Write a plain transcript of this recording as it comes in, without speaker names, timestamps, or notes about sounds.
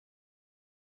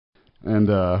And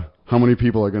how many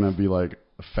people are going to be like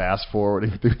fast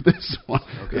forwarding through this one?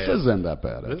 Okay, this isn't that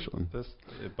bad, actually.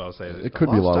 It could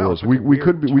be a lot worse. We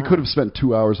could have spent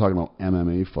 2 hours talking about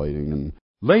MMA fighting. And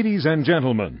ladies and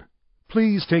gentlemen,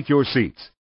 please take your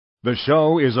seats. The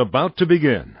show is about to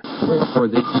begin. I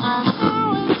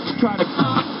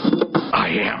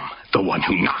am the one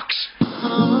who knocks.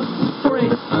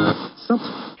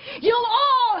 You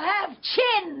all have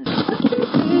chins.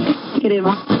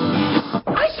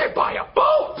 I said buy a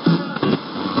boat.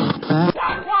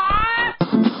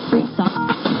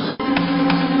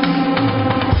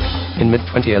 In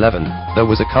mid-2011, there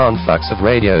was a conflux of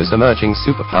radio's emerging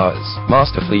superpowers,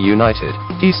 masterfully united.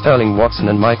 D. Sterling Watson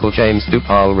and Michael James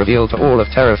Dupas revealed to all of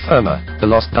terra firma, the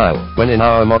lost dial. When in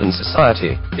our modern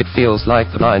society, it feels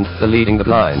like the blind are leading the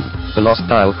blind. The lost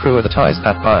dial crew are the ties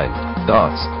that bind. The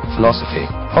arts, philosophy,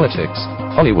 politics,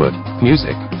 Hollywood,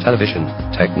 music, television,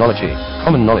 technology,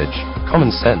 common knowledge,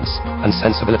 common sense, and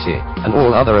sensibility, and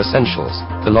all other essentials.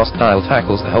 The lost dial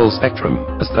tackles the whole spectrum.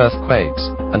 As the earth quakes,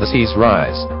 and the seas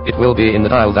rise, it will be in the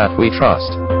dial that we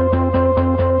trust.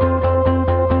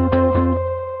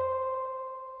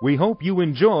 We hope you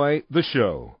enjoy the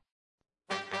show.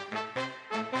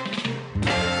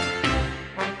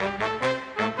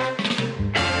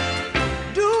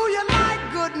 Do you like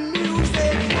good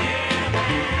music?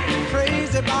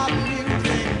 Crazy about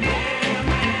music.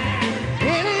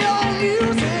 Any old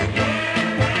music?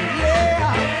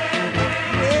 Yeah,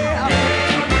 yeah.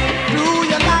 Do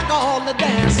you like all the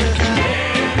dances?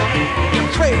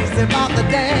 Crazy about the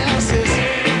dances.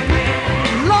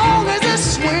 Long as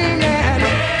it's swinging.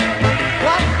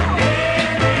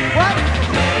 What?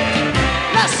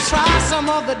 Let's try some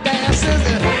of the dances.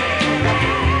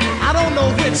 I don't know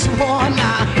which one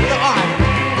now. All right,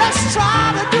 let's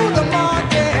try to do the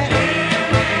monkey.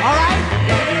 All right?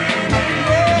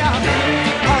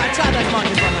 Yeah. All right, try that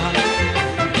monkey for me, honey.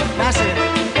 That's it.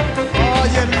 Oh,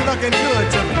 you're looking good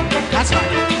to me. That's right.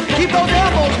 Keep those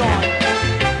elbows going.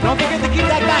 Don't forget to keep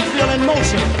that back feel in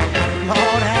motion.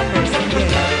 Lord have mercy,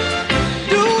 yeah.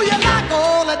 Do you like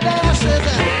all the dances?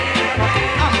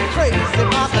 I'm crazy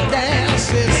about the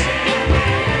dances.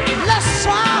 Let's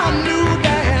try a new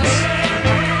dance.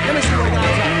 Let me see what I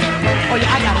got. Oh yeah,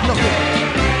 I got it. Look here.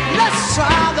 Let's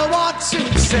try the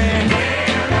Watusi.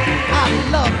 I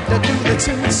love to do the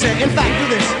Tootsie. In fact,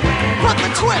 do this. Put the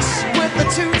twist with the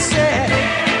Tootsie.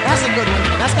 That's a good one.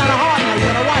 That's kind of hard now. You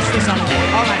gotta watch this on.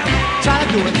 All right, try to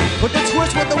do it. Put the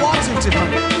twist with the Watusi.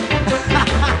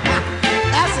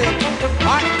 That's it.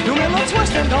 All right, do me a little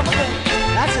twisting. Don't forget.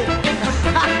 That's it.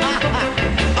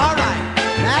 All right,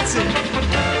 that's it.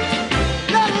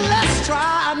 Let's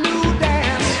try a new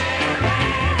dance.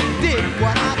 Dig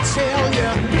what I tell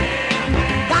you.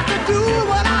 Got to do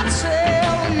what I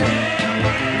tell you.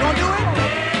 You gonna do it?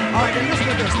 All right, then listen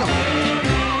to this. Look,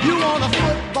 you on a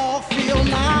football field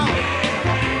now.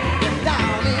 You're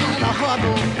down in a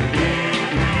huddle.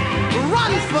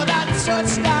 Run for that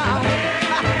touchdown.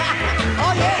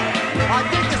 Oh yeah. All right,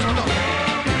 dig this one. Look,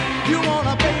 you on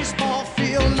a baseball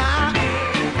field now.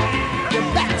 Your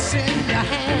bat's in your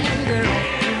hand, girl.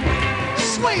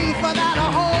 Swing for that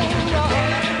home run.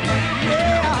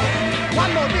 Yeah.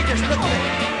 One more dig this. Look,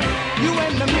 you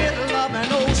in the middle of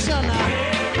an ocean now.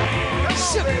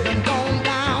 Ship done gone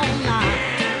down now.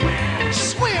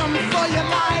 Swim for your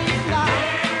life now.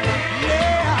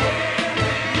 Yeah,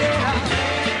 yeah.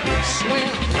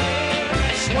 Swim,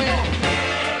 swim.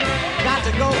 Got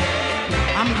to go.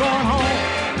 I'm going home.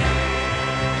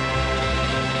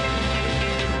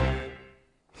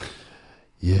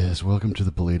 yes, welcome to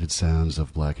the belated sounds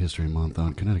of Black History Month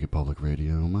on Connecticut Public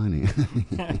Radio. My name.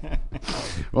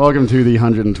 Welcome to the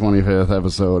 125th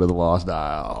episode of The Lost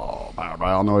Dial, powered by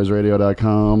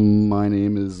allnoiseradio.com. My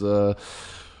name is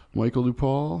Michael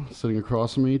Dupas. Sitting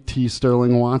across from me, T.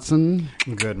 Sterling Watson.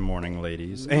 Good morning,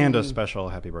 ladies. And a special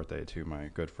happy birthday to my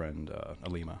good friend,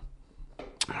 Alima.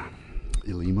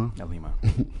 Ilima? Alima.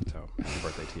 So, happy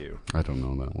birthday to you. I don't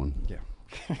know that one. Yeah.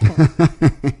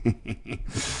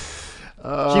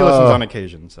 She listens on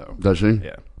occasion, so. Does she?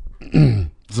 Yeah.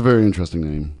 It's a very interesting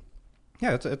name.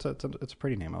 Yeah, it's a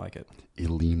pretty name. I like it.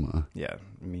 Ilima. Yeah,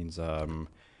 it means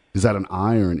Is that an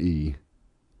I or an E?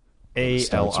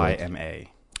 Alima.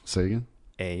 Say again?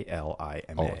 Alima.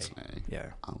 Oh, it's an A. Yeah.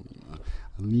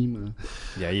 Alima.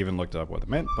 Yeah, I even looked up what it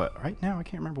meant, but right now I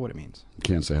can't remember what it means.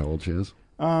 Can't say how old she is.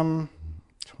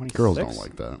 26. Girls don't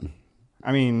like that.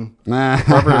 I mean, Nah.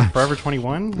 forever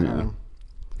 21. Yeah.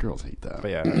 Girls hate that.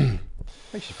 But yeah, I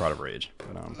think she's proud of her age.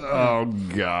 But, oh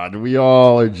God, we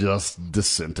all are just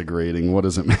disintegrating. What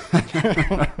does it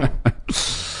matter?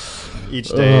 Each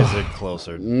day is a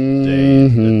closer a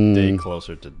day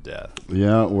closer to death.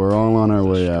 Yeah, we're all on our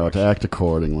way out. Act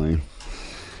accordingly.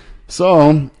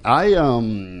 So, I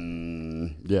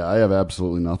have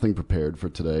absolutely nothing prepared for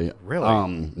today.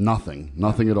 Really?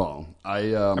 Nothing at all.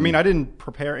 I mean, I didn't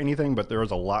prepare anything, but there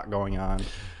was a lot going on.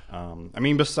 I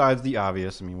mean, besides the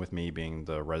obvious. I mean, with me being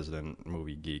the resident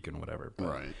movie geek and whatever. But,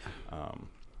 right.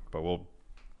 But we'll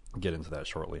get into that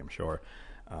shortly, I'm sure.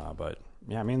 But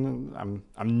yeah, I mean,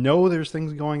 I know there's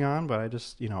things going on, but I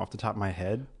just, off the top of my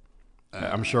head,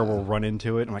 I'm sure we'll run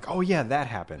into it. I'm like, oh yeah, that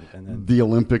happened. And then the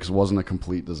Olympics wasn't a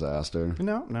complete disaster.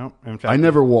 No. In fact, I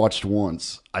never watched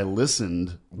once. I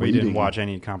listened. We didn't watch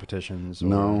any competitions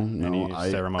or any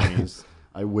ceremonies.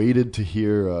 I waited to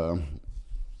hear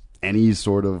any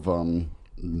sort of some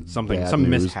news.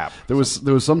 mishap. There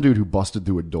was some dude who busted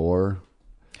through a door.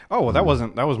 Oh, well, that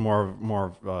was more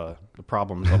of the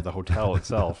problems of the hotel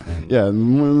itself. And yeah,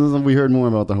 we heard more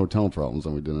about the hotel problems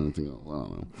than we did anything else. I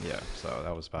don't know. Yeah, so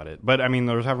that was about it. But I mean,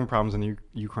 there was having problems in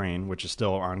Ukraine, which is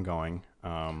still ongoing.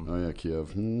 Oh yeah,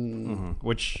 Kiev.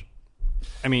 Which,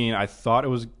 I mean, I thought it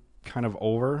was kind of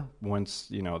over once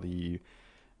the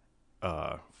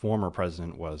former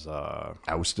president was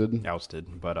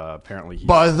ousted, but apparently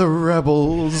by the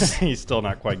rebels. He's still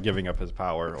not quite giving up his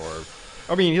power, or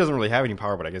I mean, he doesn't really have any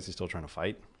power, but I guess he's still trying to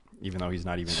fight, even though he's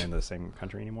not even in the same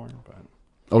country anymore. But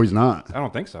oh, he's not? I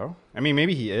don't think so. I mean,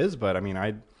 maybe he is, but I mean,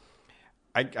 I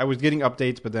was getting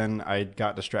updates, but then I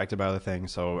got distracted by other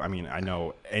things. So I mean, I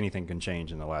know anything can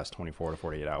change in the last 24 to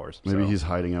 48 hours. Maybe he's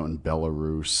hiding out in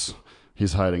Belarus.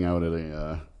 He's hiding out at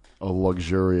a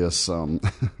luxurious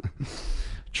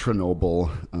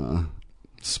Chernobyl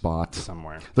spot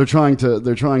somewhere. They're trying to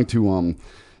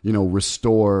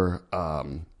restore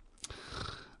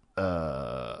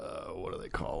what do they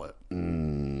call it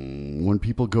when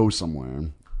people go somewhere?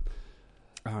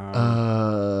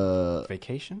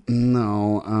 Vacation?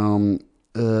 No,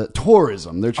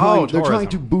 tourism. They're trying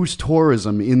to boost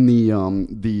tourism in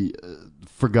the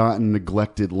forgotten,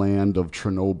 neglected land of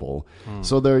Chernobyl.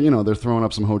 So they're throwing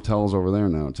up some hotels over there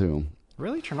now too.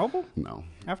 Really, Chernobyl? No.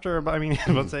 After, I mean,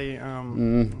 let's say, yeah, I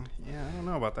don't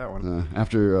know about that one.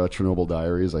 After Chernobyl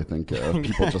Diaries, I think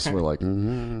people just were like,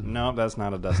 no, that's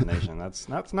not a destination.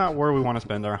 That's not where we want to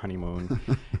spend our honeymoon,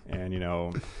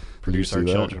 and produce our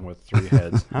children with 3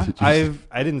 heads. Huh?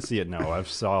 I didn't see it. No, I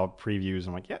saw previews.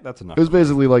 I'm like, yeah, that's enough. It was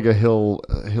basically like a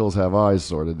Hills Have Eyes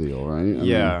sort of deal, right? I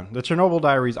mean, the Chernobyl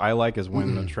Diaries I like is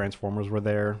when the Transformers were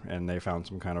there and they found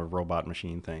some kind of robot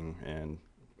machine thing, and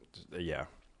yeah.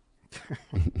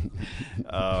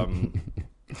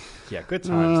 Yeah, good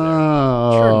times there.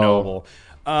 Chernobyl.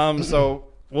 So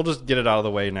we'll just get it out of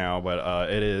the way now, but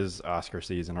it is Oscar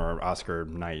season, or Oscar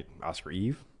night, Oscar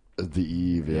Eve. The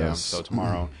Eve, yes. Yeah, so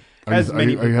tomorrow. Are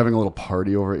you having a little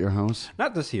party over at your house?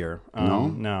 Not this year. No?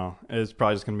 No. It's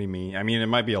probably just going to be me. I mean, it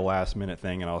might be a last-minute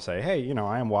thing, and I'll say, hey,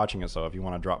 I am watching it, so if you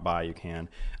want to drop by, you can.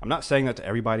 I'm not saying that to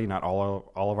everybody, not all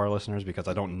of our listeners, because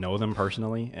I don't know them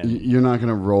personally. And you're not going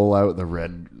to roll out the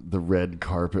red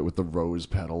carpet with the rose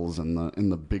petals and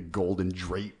the big golden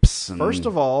drapes. First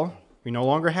of all, we no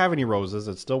longer have any roses.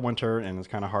 It's still winter, and it's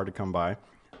kind of hard to come by.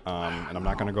 And I'm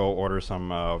not going to go order some,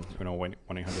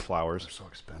 1-800-Flowers. They're so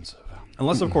expensive.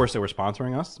 Unless, of course, they were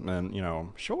sponsoring us. And,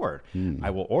 sure, I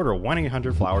will order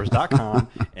 1-800-Flowers.com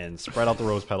and spread out the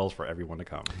rose petals for everyone to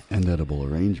come. And edible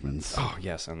arrangements. Oh,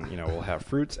 yes. And, we'll have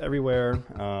fruits everywhere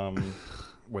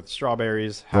with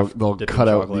strawberries. They'll cut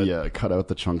out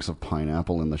the chunks of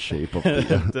pineapple in the shape of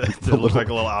the look like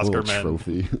a little Oscar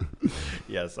trophy.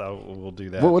 Yes, we'll do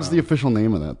that. What's the official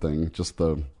name of that thing? Just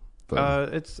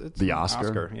it's the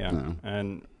Oscar. Yeah. No.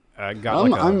 And I got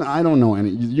I don't know any.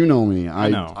 You know me. I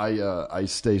know. I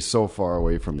stay so far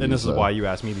away from. And this is why you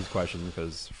asked me these questions,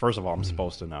 because first of all, I'm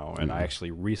supposed to know, and I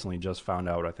actually recently just found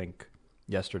out. I think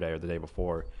yesterday or the day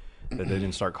before that they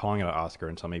didn't start calling it an Oscar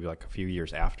until maybe like a few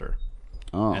years after.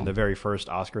 Oh. And the very first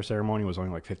Oscar ceremony was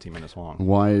only like 15 minutes long.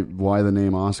 Why the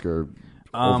name Oscar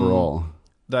overall?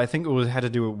 I think it had to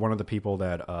do with one of the people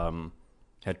that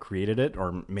had created it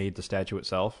or made the statue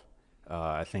itself.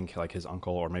 I think like his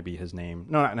uncle, or maybe his name.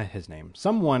 No, not his name.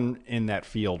 Someone in that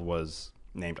field was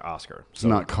named Oscar. It's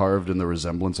not carved in the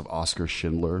resemblance of Oscar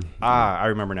Schindler. I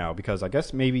remember now, because I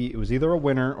guess maybe it was either a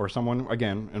winner or someone,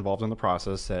 again, involved in the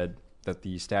process, said that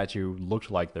the statue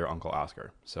looked like their Uncle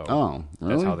Oscar. So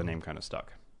really? That's how the name kind of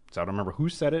stuck. So I don't remember who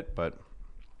said it, but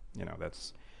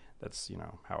that's that's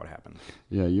how it happened.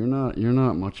 Yeah, you're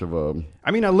not much of a.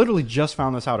 I mean, I literally just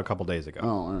found this out a couple days ago. Oh,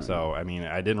 all right. So I mean,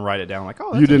 I didn't write it down like,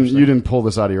 oh, that's you interesting. didn't pull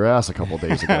this out of your ass a couple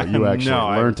days ago. You actually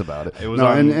learned about it. It was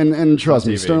and trust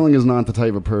me, TV. Sterling is not the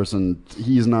type of person.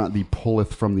 He's not the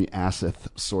pulleth from the asseth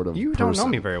sort of. You person. don't know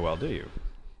me very well, do you?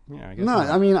 Yeah, I guess No, not.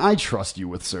 I mean, I trust you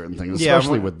with certain things,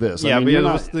 especially with this. Yeah, I mean,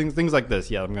 but things like this.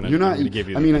 Yeah, I'm gonna give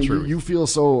you. I mean, the truth. you feel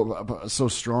so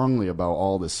strongly about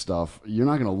all this stuff. You're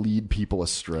not going to lead people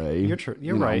astray.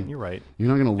 You're right. You're right. You're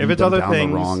not going to lead if it's them other down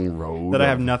things the wrong road. that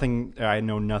I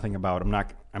know nothing about.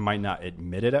 I might not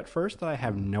admit it at first that I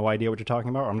have no idea what you're talking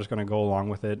about. I'm just going to go along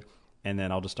with it, and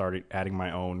then I'll just start adding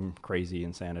my own crazy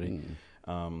insanity.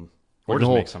 Or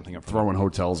just make something up. Throwing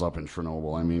hotels up in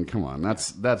Chernobyl. I mean, come on.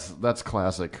 That's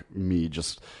classic me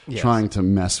just trying to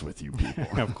mess with you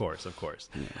people. Of course.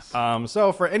 Yes.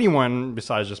 So for anyone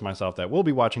besides just myself that will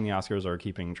be watching the Oscars or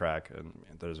keeping track, and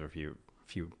there's a few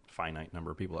finite number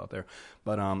of people out there,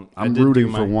 but I'm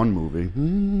rooting for one movie.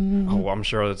 Oh, I'm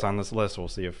sure it's on this list. We'll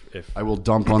see if I will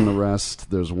dump on the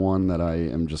rest. There's one that I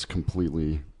am just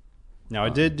completely. Now I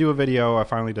did do a video. I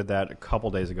finally did that a couple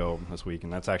days ago this week,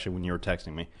 and that's actually when you were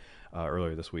texting me.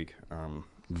 Earlier this week.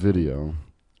 Video?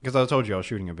 Because I told you I was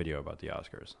shooting a video about the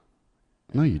Oscars.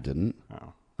 No, you didn't.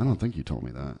 Oh. I don't think you told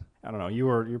me that. I don't know.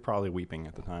 You're probably weeping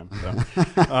at the time. So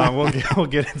we'll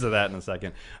get into that in a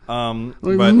second. But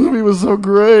the movie was so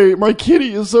great. My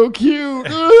kitty is so cute.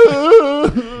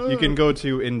 You can go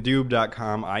to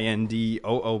indoob.com,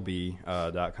 indoob.com.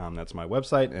 That's my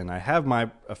website, and I have my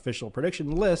official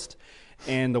prediction list.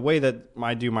 And the way that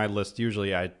I do my list,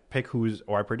 usually I predict who's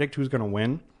going to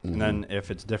win, and then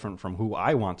if it's different from who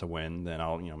I want to win, then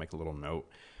I'll make a little note.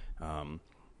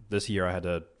 This year I had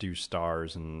to do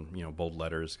stars and bold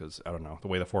letters because I don't know the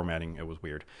way the formatting, it was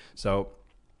weird. So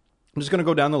I'm just going to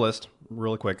go down the list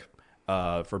really quick.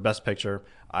 For Best Picture,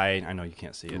 I know you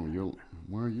can't see it.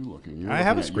 Where are you looking? I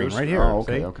have a screen right here. Oh,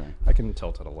 okay, okay. I can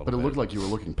tilt it a little bit. But it looked like you were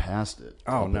looking past it.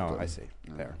 Oh, no, I see.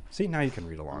 There. See, now you can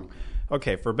read along.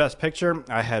 Okay, for Best Picture,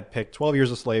 I had picked 12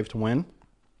 Years a Slave to win.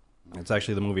 It's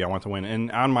actually the movie I want to win.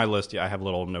 And on my list, I have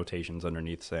little notations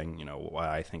underneath saying,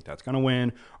 why I think that's going to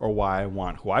win or who I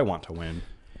want to win.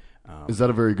 Is that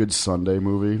a very good Sunday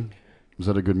movie? Is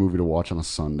that a good movie to watch on a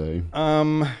Sunday?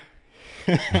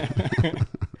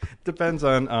 Depends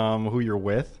on who you're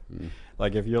with.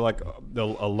 Like if you're like a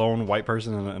lone white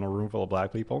person in a room full of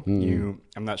black people,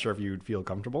 I'm not sure if you'd feel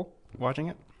comfortable watching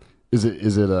it. Is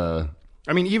it a?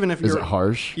 I mean, even if is it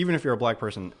harsh? Even if you're a black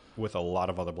person with a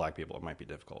lot of other black people, it might be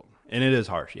difficult, and it is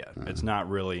harsh. Yeah, it's not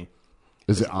really.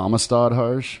 Is it Amistad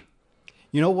harsh?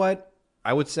 You know what?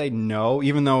 I would say no,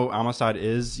 even though Amistad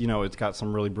is, it's got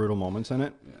some really brutal moments in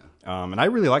it. Yeah. And I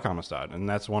really like Amistad, and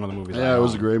that's one of the movies. Yeah, it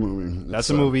was a great movie. That's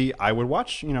a movie I would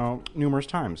watch, numerous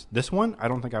times. This one, I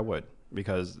don't think I would,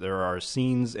 because there are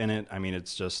scenes in it. I mean,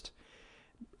 it's just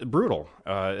brutal.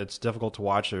 It's difficult to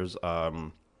watch. There's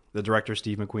the director,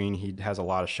 Steve McQueen. He has a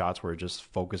lot of shots where it just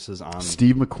focuses on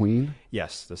Steve McQueen.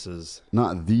 Yes, this is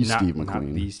not Steve McQueen. Not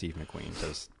the Steve McQueen,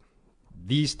 because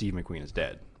the Steve McQueen is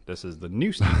dead. This is the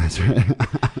new Steve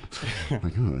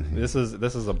McQueen. This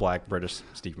is a black British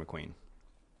Steve McQueen.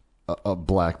 A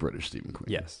black British Steve McQueen.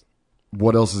 Yes.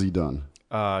 What else has he done?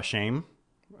 Shame.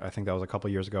 I think that was a couple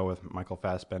years ago with Michael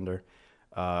Fassbender.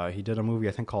 He did a movie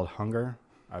I think called Hunger.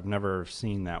 I've never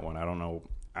seen that one. I don't know.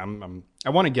 I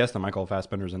want to guess that Michael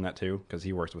Fassbender's in that too because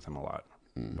he works with him a lot.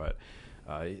 But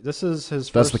this is his.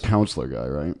 That's the counselor guy,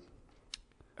 right?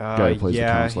 Guy who plays the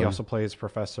counselor. He also plays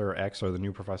Professor X or the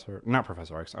new Professor, not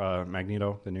Professor X,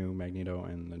 Magneto, the new Magneto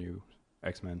and the new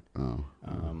X-Men. Oh.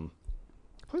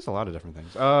 Plays a lot of different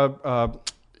things.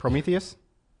 Prometheus.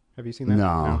 Have you seen that?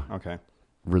 No. Okay.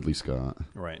 Ridley Scott.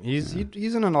 Right. He's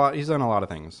in a lot. He's done a lot of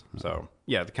things. So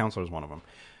yeah, the counselor is one of them.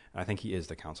 I think he is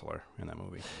the counselor in that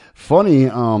movie. Funny,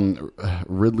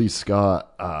 Ridley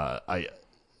Scott.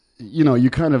 You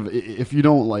kind of, if you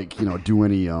don't do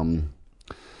any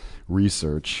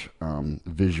research,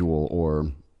 visual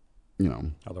or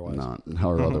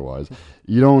otherwise,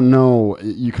 you don't know.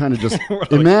 You kind of just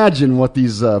imagine what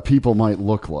these people might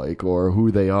look like or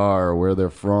who they are or where they're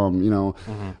from.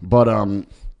 But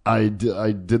I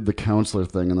did the counselor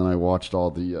thing, and then I watched all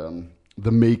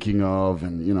the making of,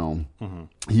 and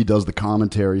he does the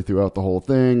commentary throughout the whole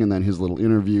thing, and then his little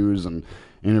interviews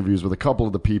with a couple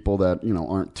of the people that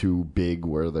aren't too big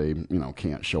where they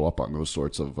can't show up on those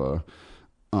sorts of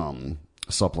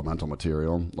supplemental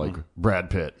material, like Brad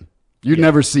Pitt. You'd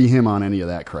never see him on any of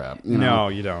that crap. No,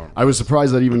 you don't. I was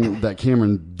surprised that even that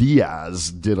Cameron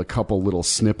Diaz did a couple little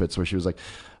snippets where she was like,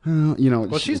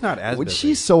 well, she's not as busy.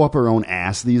 She's so up her own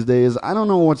ass these days. I don't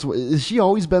know has she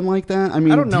always been like that? I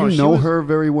mean, I don't know. Do you know her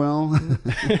very well?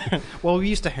 Well, we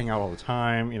used to hang out all the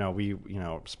time. We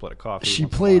split a coffee. She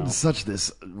played such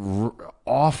this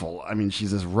awful. I mean,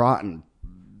 she's this rotten,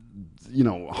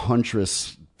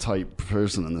 huntress type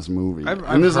person in this movie.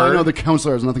 I know the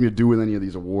counselor has nothing to do with any of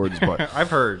these awards, but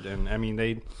I've heard, and I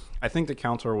mean I think the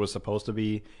counselor was supposed to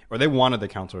be, or they wanted the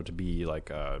counselor to be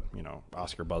like,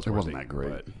 Oscar buzzworthy. It wasn't that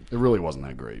great. It really wasn't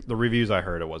that great. The reviews I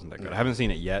heard, it wasn't that good. I haven't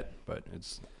seen it yet, but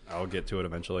I'll get to it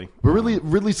eventually. But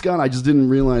Ridley Scott, I just didn't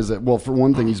realize that. Well, for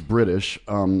one thing, he's British.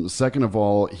 Second of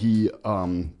all, he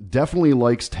definitely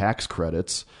likes tax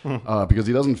credits because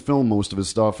he doesn't film most of his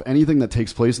stuff. Anything that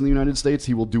takes place in the United States,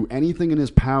 he will do anything in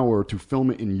his power to film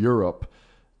it in Europe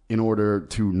in order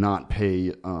to not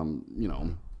pay,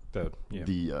 the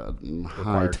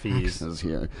high taxes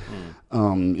here,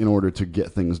 in order to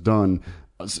get things done.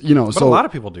 But a lot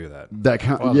of people do that.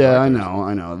 I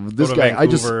know. This go to guy,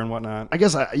 Vancouver and whatnot. I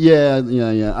guess, yeah.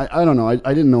 I don't know. I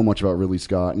didn't know much about Ridley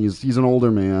Scott. And he's an older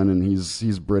man, and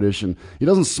he's British, and he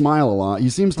doesn't smile a lot. He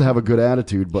seems to have a good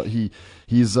attitude, but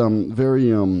he's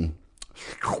very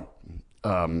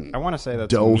I want to say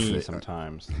that's me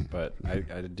sometimes, but I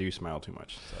do smile too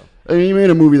much. So he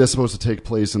made a movie that's supposed to take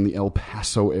place in the El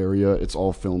Paso area. It's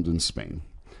all filmed in Spain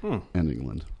and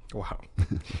England. Wow.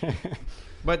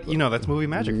 But that's movie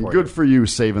magic for you. Good for you,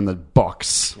 saving the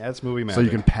bucks. Yeah, it's movie magic. So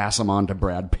you can pass them on to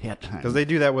Brad Pitt. Because they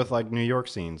do that with like New York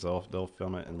scenes. They'll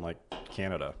film it in like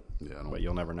Canada. Yeah, but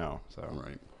you'll never know. So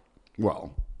right.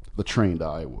 Well, the trained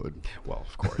eye would. Well,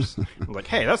 of course. Like,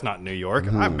 hey, that's not New York.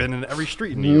 I've been in every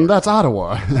street in New York. That's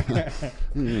Ottawa. I've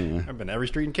been in every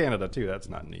street in Canada too. That's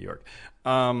not New York.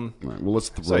 Right, well, let's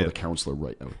throw the counselor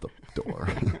right out the door.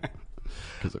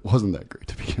 Because it wasn't that great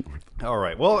to begin with. All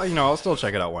right. Well, I'll still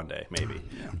check it out one day, maybe.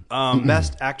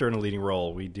 Best actor in a leading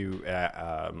role. We do.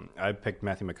 I picked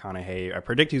Matthew McConaughey. I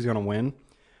predict he's going to win.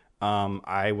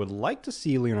 I would like to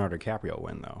see Leonardo DiCaprio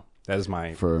win, though. That is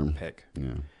my pick.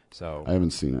 Yeah. So I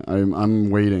haven't seen it. I'm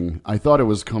waiting. I thought it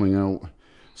was coming out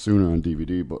sooner on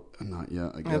DVD, but not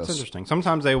yet, I guess. That's interesting.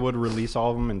 Sometimes they would release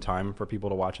all of them in time for people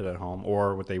to watch it at home,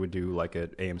 or what they would do like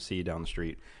at AMC down the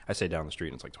street. I say down the street,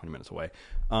 and it's like 20 minutes away.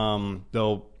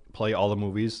 They'll play all the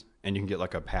movies, and you can get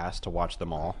like a pass to watch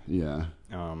them all. Yeah.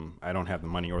 I don't have the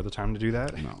money or the time to do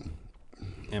that. No.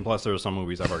 And plus, there are some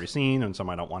movies I've already seen, and some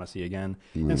I don't want to see again,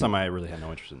 and some I really had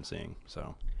no interest in seeing.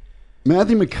 So,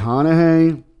 Matthew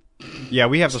McConaughey. Yeah,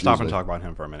 we have to stop and talk about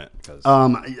him for a minute. Cause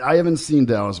I haven't seen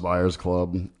Dallas Buyers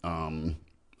Club.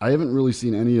 I haven't really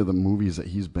seen any of the movies that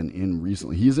he's been in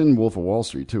recently. He's in Wolf of Wall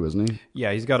Street too, isn't he?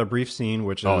 Yeah, he's got a brief scene,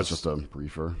 which it's just a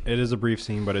briefer. It is a brief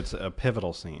scene, but it's a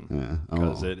pivotal scene. Yeah,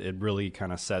 because it really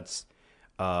kind of sets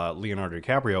Leonardo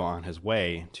DiCaprio on his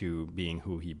way to being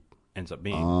who he ends up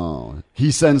being. Oh, he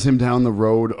sends him down the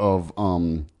road of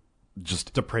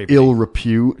just depravity. Ill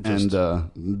repute and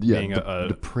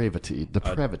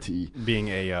depravity. Being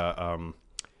a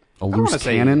loose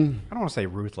cannon. I don't want to say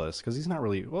ruthless because he's not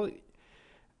really. Well,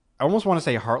 I almost want to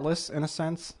say heartless in a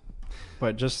sense,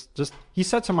 but just he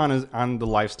sets him on the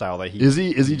lifestyle that he is.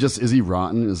 Is he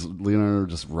rotten? Is Leonardo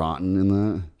just rotten in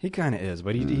that? He kind of is,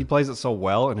 but he plays it so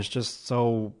well, and it's just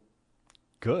so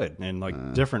good and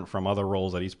like different from other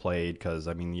roles that he's played. Because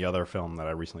I mean, the other film that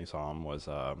I recently saw him was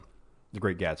The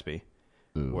Great Gatsby.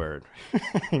 Ooh. Where,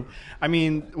 I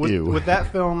mean, with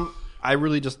that film, I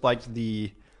really just liked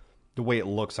the way it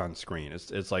looks on screen.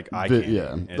 It's like eye candy.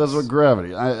 Yeah, that's what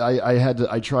Gravity.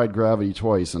 I tried Gravity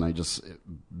twice, and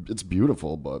it's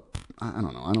beautiful, but I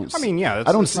don't know. I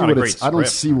don't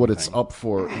see what it's up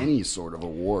for any sort of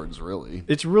awards really.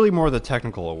 It's really more the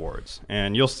technical awards,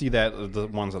 and you'll see that the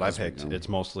ones that I picked. It's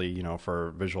mostly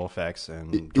for visual effects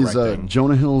and directing. Is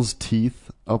Jonah Hill's teeth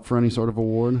up for any sort of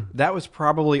award? That was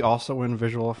probably also in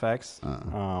visual effects.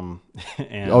 And,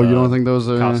 you don't think those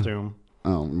are costume?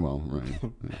 Oh, well, right.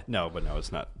 Yeah. No,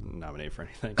 it's not nominated for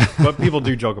anything. But people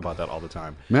do joke about that all the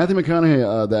time. Matthew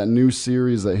McConaughey, that new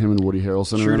series that him and Woody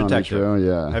Harrelson True are in Detective. on HBO,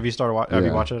 yeah. Have you Have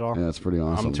you watched it at all? Yeah, it's pretty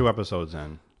awesome. I'm 2 episodes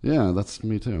in. Yeah, that's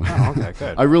me too. Oh, okay,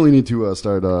 good. I really need to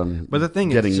start but the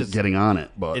thing is getting on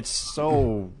it. But it's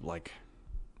so like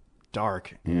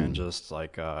dark and just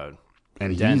like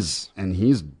and dense.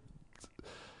 he's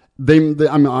I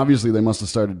mean, obviously they must have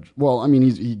started. Well, I mean,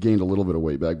 he gained a little bit of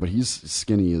weight back, but he's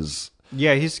skinny as.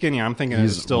 Yeah, he's skinny. I'm thinking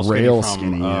he's still rail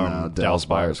skinny from in Dallas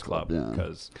Buyers Club.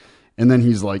 Yeah. And then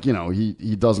he's like,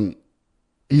 he doesn't.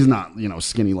 He's not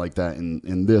skinny like that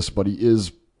in this, but he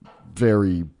is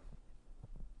very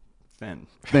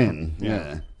Thin,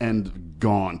 yeah. And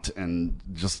gaunt and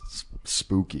just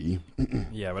spooky.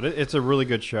 Yeah, but it's a really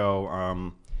good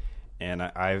show. And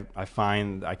I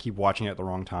find I keep watching it at the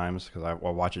wrong times because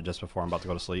I'll watch it just before I'm about to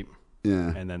go to sleep.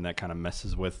 Yeah. And then that kind of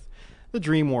messes with the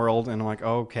dream world, and I'm like,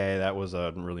 okay, that was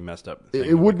a really messed up thing.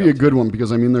 It would be a good one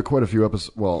because, I mean, there are quite a few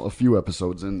episodes, a few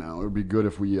episodes in now. It would be good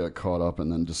if we caught up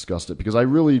and then discussed it because I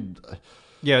really...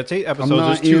 Yeah, it's 8 episodes. I'm not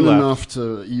There's 2 in left. enough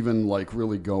to even like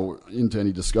really go into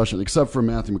any discussion, except for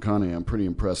Matthew McConaughey. I'm pretty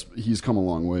impressed. He's come a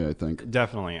long way, I think.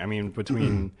 Definitely. I mean,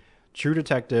 between True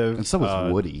Detective... And so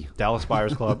was Woody. Dallas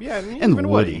Buyers Club. Yeah, and even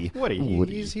Woody.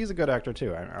 Woody. He's a good actor,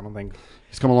 too. I don't think...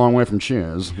 He's come a long way from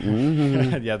Cheers.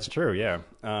 Yeah, that's true, yeah.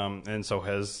 And so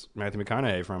has Matthew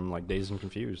McConaughey from like Dazed and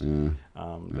Confused. Yeah.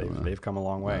 They've come a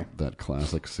long way. That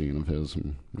classic scene of his.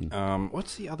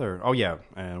 What's the other? Oh, yeah,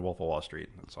 and Wolf of Wall Street.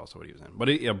 That's also what he was in. But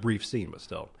a brief scene, but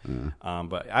still. Yeah.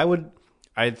 But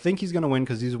I think he's going to win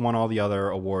because he's won all the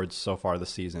other awards so far this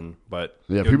season. But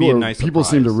yeah, it would be a nice people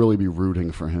surprise. seem to really be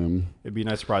rooting for him. It'd be a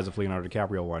nice surprise if Leonardo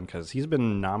DiCaprio won because he's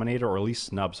been nominated or at least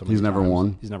snubbed so many He's never times.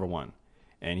 won? He's never won.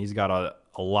 And he's got a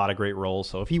lot of great roles.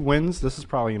 So if he wins, this is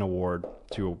probably an award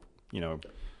to,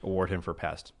 award him for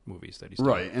past movies that he's done.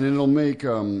 Right, and it'll make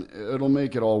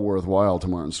it all worthwhile to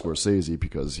Martin Scorsese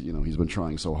because, he's been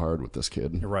trying so hard with this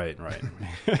kid. Right.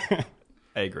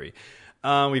 I agree.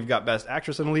 We've got Best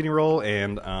Actress in a Leading Role,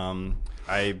 and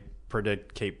I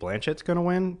predict Cate Blanchett's going to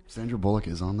win. Sandra Bullock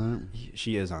is on that?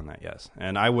 She is on that, yes.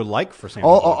 And I would like for Sandra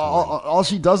Bullock to win. All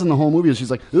she does in the whole movie is she's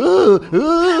like,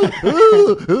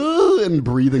 and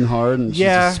breathing hard, and she's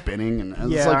just spinning.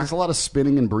 And it's a lot of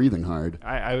spinning and breathing hard.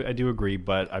 I do agree,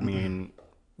 but I mean,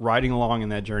 riding along in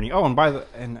that journey. Oh,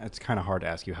 and it's kind of hard to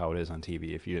ask you how it is on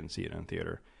TV if you didn't see it in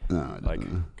theater. No,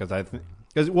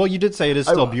 Because you did say it is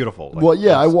still beautiful.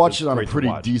 I watched it on a great to pretty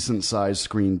watch. decent sized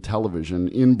screen television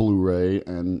in Blu-ray,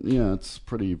 and it's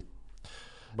pretty.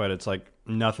 But it's like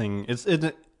nothing. It's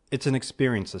an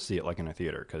experience to see it like in a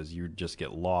theater because you just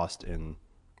get lost in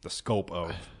the scope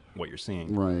of what you're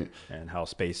seeing, right? And how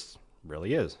space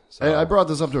really is. So I brought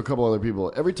this up to a couple other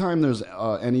people. Every time there's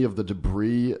any of the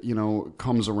debris,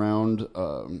 comes around,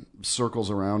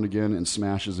 circles around again, and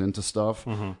smashes into stuff,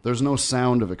 there's no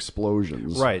sound of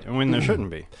explosions. Right, and when there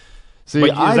shouldn't be. See,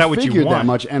 but is I that what you figured that want?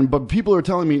 much, but people are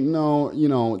telling me,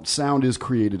 no, sound is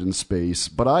created in space.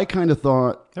 But I kind of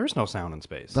thought... There's no sound in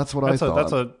space. That's what I thought.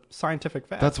 That's a scientific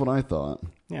fact. That's what I thought.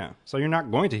 Yeah, so you're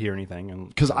not going to hear anything.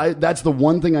 Because that's the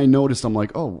one thing I noticed. I'm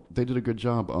like, oh, they did a good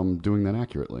job doing that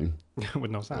accurately.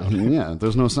 With no sound. Yeah,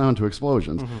 there's no sound to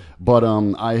explosions. But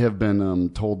I have been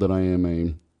told that I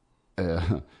am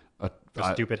a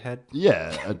stupid head?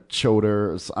 Yeah, a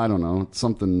choder. I don't know,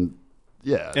 something...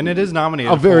 Yeah, and it is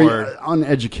nominated a very for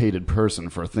uneducated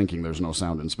person for thinking there's no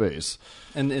sound in space.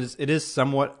 And it is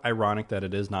somewhat ironic that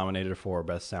it is nominated for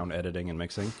best sound editing and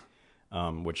mixing,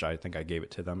 which I think I gave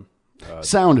it to them.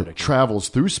 Sound travels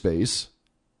through space.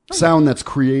 Sound that's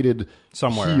created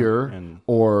somewhere here,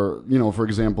 or for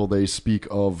example, they speak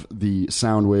of the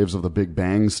sound waves of the Big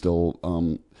Bang still.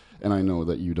 And I know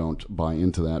that you don't buy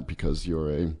into that because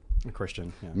you're a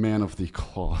Christian, yeah. Man of the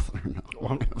cloth.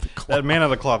 That man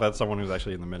of the cloth, that's someone who's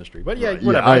actually in the ministry. But yeah,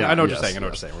 whatever. I know what you're saying. I know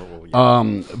what you're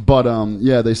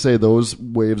saying. They say those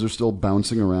waves are still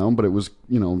bouncing around, but it was,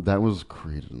 that was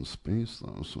created in space,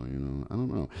 though. So, I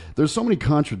don't know. There's so many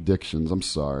contradictions. I'm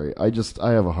sorry. I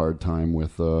have a hard time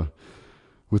with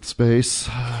space.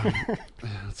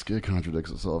 It contradicts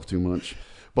itself too much.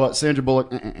 But Sandra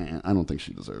Bullock, I don't think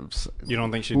she deserves. You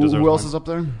don't think she deserves? Who else is up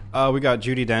there? We got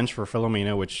Judi Dench for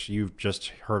Philomena, which you've just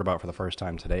heard about for the first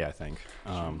time today, I think.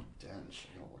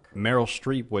 Meryl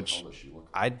Streep, which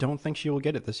I don't think she will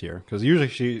get it this year because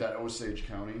usually that Osage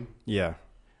County. Yeah,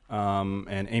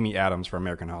 and Amy Adams for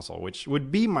American Hustle, which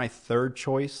would be my third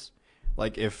choice.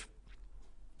 Like if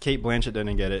Cate Blanchett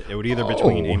didn't get it, it would either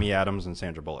between Amy Adams and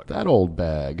Sandra Bullock. That old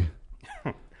bag.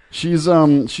 She's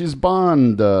Bond. She's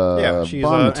Bond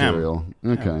material.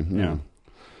 M. Okay, yeah.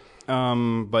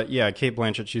 But yeah, Cate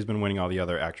Blanchett. She's been winning all the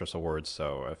other actress awards,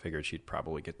 so I figured she'd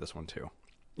probably get this one too.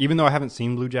 Even though I haven't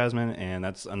seen Blue Jasmine, and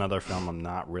that's another film I'm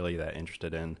not really that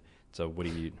interested in. It's a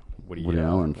Woody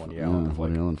Allen flick.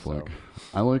 So.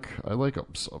 I like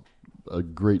a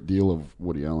great deal of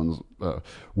Woody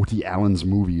Allen's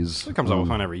movies. It comes out with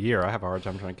one every year. I have a hard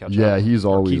time trying to catch up. Yeah, he's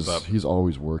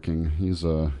always working. He's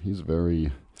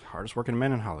very hardest working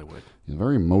man in Hollywood. He's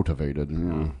very motivated,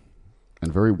 and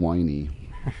very whiny.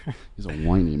 He's a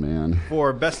whiny man.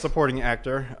 For Best Supporting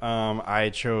Actor,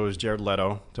 I chose Jared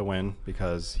Leto to win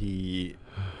because he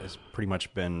has pretty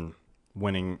much been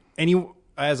winning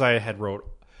as I had wrote,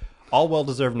 all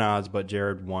well-deserved nods, but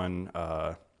Jared won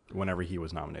whenever he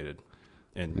was nominated.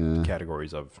 in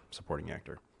categories of supporting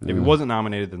actor. If he wasn't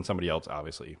nominated, then somebody else,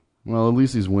 obviously. Well, at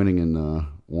least he's winning in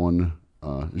one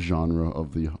genre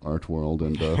of the art world,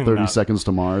 and 30 Seconds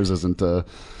to Mars isn't.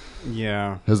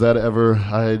 Yeah. Has that ever?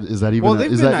 Is that even? Well,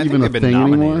 is that even a thing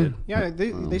anymore? Yeah,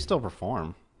 they still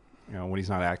perform. You know, when he's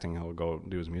not acting, he'll go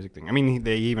do his music thing. I mean,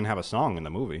 they even have a song in the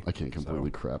movie. I can't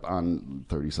completely crap on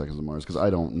 30 Seconds to Mars because I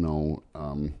don't know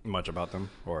much about them.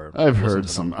 Or I've heard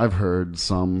some. I've heard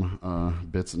some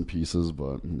bits and pieces,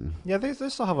 but yeah, they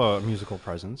still have a musical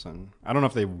presence, and I don't know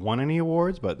if they won any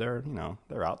awards, but they're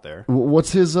out there.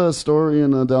 What's his story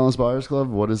in Dallas Buyers Club?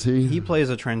 What is he? He plays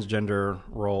a transgender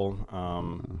role,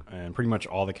 and pretty much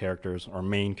all the characters, or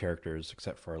main characters,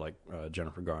 except for like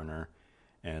Jennifer Garner.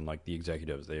 And like the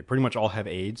executives, they pretty much all have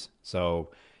AIDS, so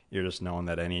you're just knowing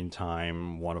that any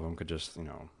time one of them could just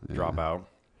drop out.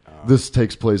 This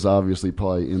takes place obviously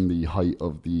probably in the height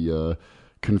of the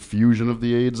confusion of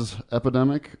the AIDS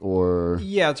epidemic, or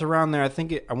yeah, it's around there.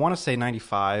 I want to say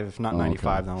 95, if not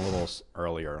 95, then a little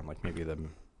earlier, like maybe the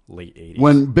late 80s.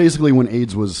 When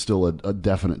AIDS was still a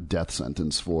definite death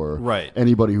sentence for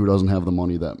anybody who doesn't have the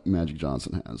money that Magic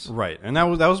Johnson has. Right. And that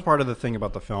was part of the thing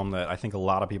about the film that I think a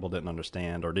lot of people didn't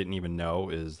understand or didn't even know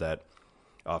is that,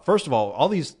 first of all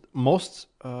these,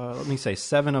 let me say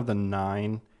 7 of the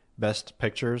 9 best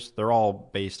pictures, they're all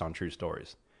based on true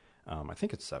stories. I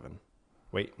think it's 7.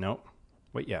 Wait, no.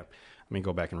 Wait, yeah. Let me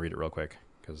go back and read it real quick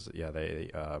because,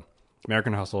 they...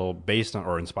 American Hustle, based on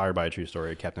or inspired by a true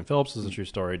story. Captain Phillips is a true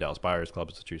story. Dallas Buyers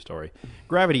Club is a true story.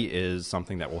 Gravity is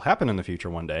something that will happen in the future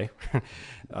one day.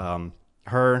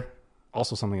 Her,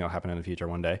 also something that will happen in the future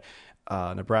one day.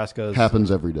 Nebraska's... Happens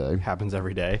every day. Happens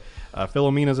every day.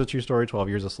 Philomena is a true story. 12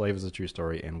 Years a Slave is a true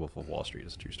story. And Wolf of Wall Street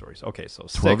is a true story. So, okay, so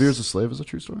 12 Years a Slave is a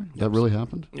true story? That really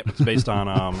happened? Yep, it's based on...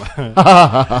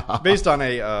 based on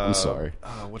a... I'm sorry.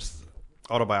 What's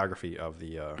autobiography of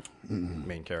the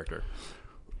main character.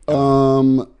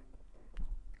 So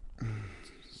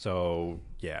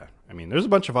yeah, I mean, there's a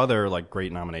bunch of other like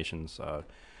great nominations.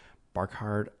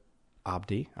 Barkhard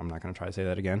Abdi, I'm not going to try to say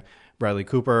that again. Bradley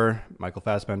Cooper, Michael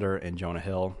Fassbender, and Jonah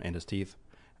Hill and his teeth.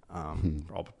 For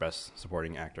all best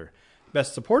supporting actor.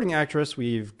 Best supporting actress,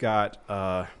 we've got,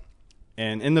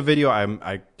 and in the video,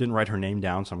 I didn't write her name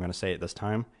down, so I'm going to say it this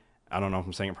time. I don't know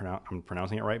if I'm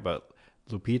pronouncing it right, but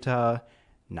Lupita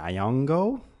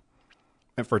Nyong'o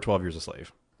for 12 Years a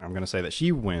Slave. I'm going to say that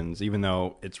she wins, even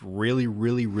though it's really,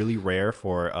 really, really rare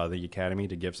for the Academy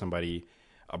to give somebody,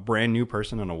 a brand new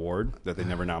person, an award that they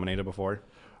never nominated before.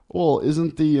 Well,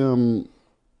 isn't the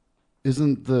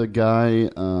guy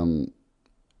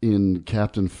in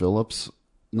Captain Phillips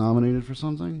nominated for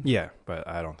something? Yeah, but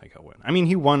I don't think he'll win. I mean,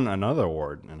 he won another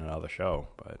award in another show,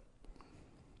 but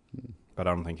I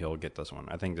don't think he'll get this one.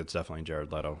 I think it's definitely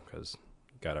Jared Leto because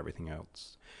he got everything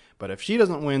else. But if she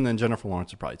doesn't win, then Jennifer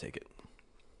Lawrence would probably take it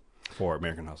for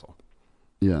American Hustle.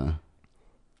 Yeah.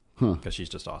 Huh. Because she's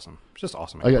just awesome. She's just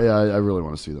awesome. I really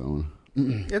want to see that one.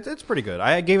 It's pretty good.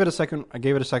 I gave it a second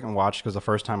watch because the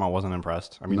first time I wasn't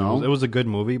impressed. I mean, it was a good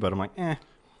movie, but I'm like, eh.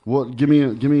 Well, give me a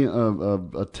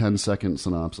 10-second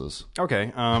synopsis.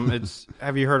 Okay. It's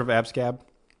have you heard of Abscab?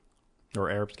 Or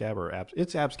Arab Scab or Abs?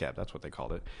 It's Abscab. That's what they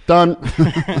called it. Done.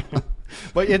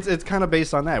 But it's kind of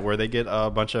based on that, where they get a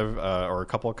bunch of or a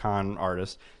couple of con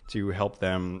artists to help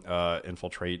them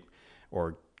infiltrate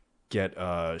or get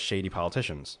shady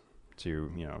politicians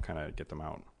to kind of get them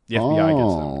out. The FBI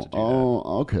gets them to do that.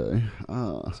 Oh, okay.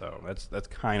 So that's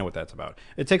kind of what that's about.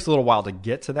 It takes a little while to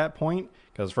get to that point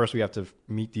because first we have to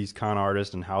meet these con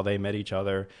artists and how they met each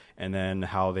other, and then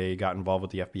how they got involved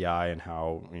with the FBI and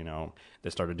how they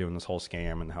started doing this whole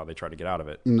scam and how they tried to get out of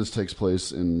it. And this takes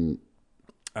place in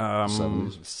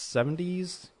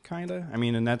 70s, kind of. I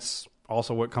mean, and that's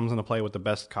also what comes into play with the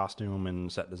best costume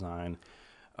and set design.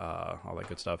 All that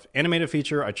good stuff. Animated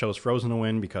feature, I chose Frozen to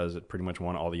win because it pretty much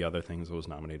won all the other things it was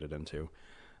nominated into.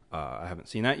 I haven't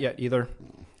seen that yet either.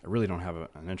 I really don't have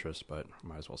an interest, but I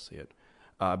might as well see it.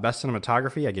 Best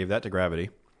cinematography, I gave that to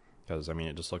Gravity because, I mean,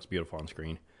 it just looks beautiful on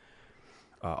screen.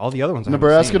 All the other ones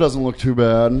Nebraska doesn't look too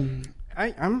bad.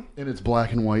 I'm in its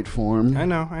black and white form. I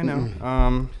know.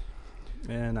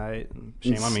 And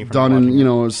shame on me for done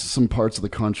in some parts of the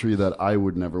country that I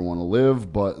would never want to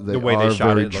live, but they are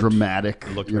very dramatic.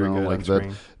 Looked very good like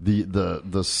on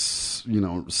the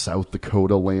South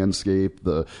Dakota landscape,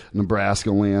 the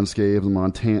Nebraska landscape, the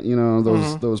Montana,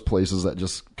 those places that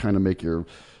just kind of make your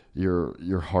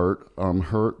heart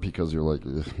hurt because you're like,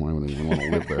 why would anyone want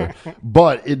to live there?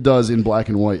 But it does in black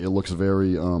and white. It looks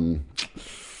very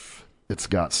It's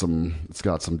got some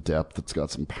depth. It's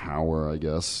got some power, I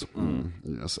guess.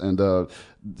 Yes. And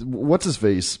what's his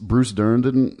face? Bruce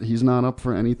Dern he's not up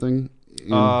for anything.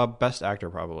 Best actor,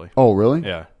 probably. Oh, really?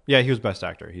 Yeah. Yeah, he was best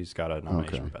actor. He's got a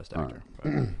nomination for best actor.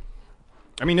 But,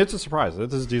 I mean, it's a surprise.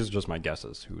 These are just my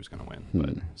guesses who's going to win.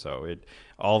 But so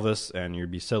all this, and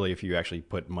you'd be silly if you actually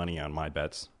put money on my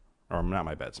bets, or not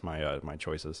my bets, my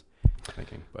choices.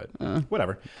 Thinking, but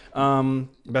whatever.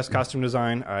 Best costume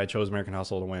design, I chose American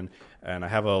Hustle to win, and I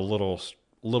have a little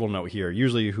note here.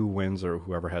 Usually, who wins or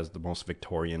whoever has the most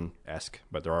Victorian-esque,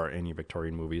 but there aren't any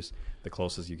Victorian movies. The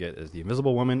closest you get is The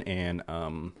Invisible Woman and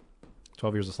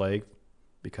 12 Years a Slave,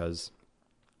 because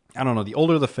I don't know. The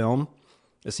older the film,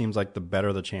 it seems like the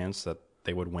better the chance that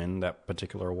they would win that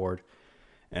particular award.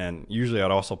 And usually,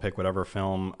 I'd also pick whatever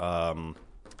film. I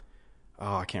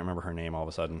can't remember her name all of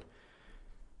a sudden.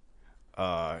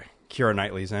 Keira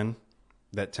Knightley's in.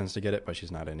 That tends to get it, but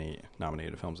she's not in any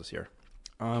nominated films this year.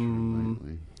 I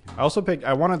also picked.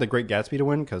 I wanted The Great Gatsby to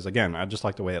win because, again, I just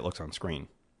like the way it looks on screen.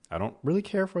 I don't really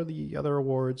care for the other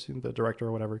awards, the director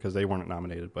or whatever, because they weren't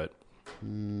nominated. But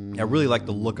I really like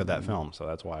the look of that film, so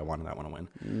that's why I wanted that one to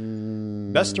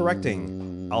win. Best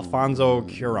directing, Alfonso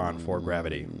Cuarón for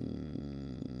Gravity.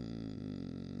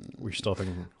 We're still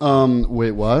thinking.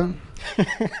 Wait, what? I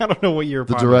don't know what you're.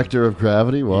 The director of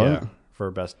Gravity. What? Yeah,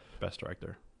 for best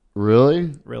director.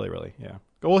 Really? Really, yeah.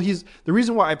 Well, he's the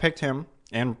reason why I picked him,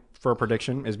 and for a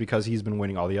prediction, is because he's been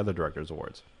winning all the other directors'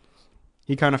 awards.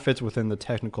 He kind of fits within the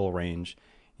technical range.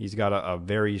 He's got a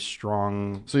very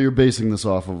strong. So you're basing this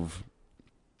off of?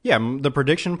 Yeah, the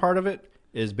prediction part of it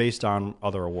is based on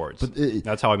other awards. But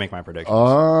that's how I make my predictions.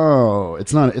 Oh,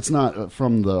 it's not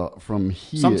from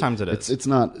here. Sometimes it is. It's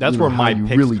not. That's where my you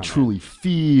picks really come truly in.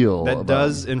 feel. That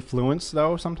does influence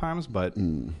though sometimes, but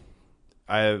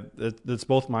it's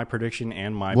both my prediction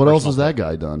and my. What else has pick. that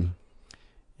guy done?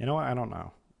 You know what? I don't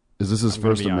know. Is this his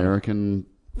first American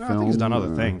film? I think he's done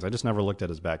other things. I just never looked at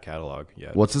his back catalog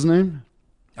yet. What's his name?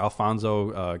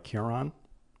 Alfonso Cuarón.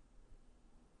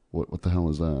 What the hell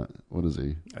is that? What is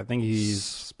he? I think he's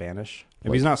Spanish.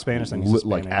 If he's not Spanish, then he's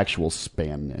Hispanic. Like actual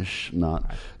Spanish,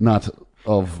 not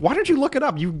of. Why don't you look it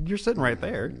up? You're sitting right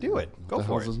there. Do it. Go What the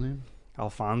for hell's it. his name?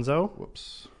 Alfonso.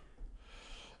 Whoops.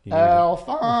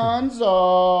 Alfonso.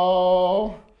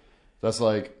 That's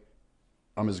like,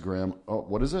 I'm his grandma. Oh,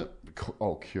 what is it?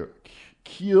 Oh,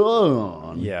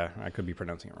 Cuarón. Yeah, I could be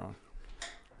pronouncing it wrong.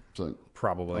 So,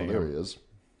 Probably. Oh, there he is.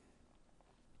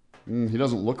 He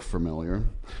doesn't look familiar.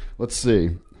 Let's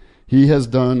see. He has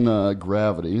done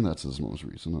Gravity. That's his most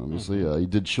recent, obviously. He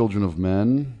did Children of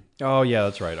Men. Oh, yeah,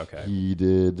 that's right. Okay. He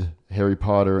did Harry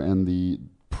Potter and the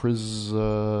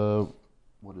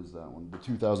what is that one? The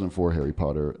 2004 Harry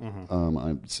Potter.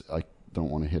 I don't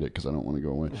want to hit it because I don't want to go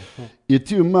away. Y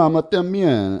tu mamá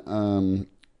también.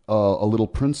 A Little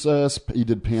Princess. He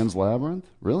did Pan's Labyrinth.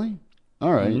 Really?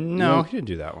 All right. No, he didn't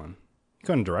do that one. He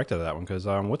couldn't direct that one because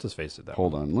what's his face did that.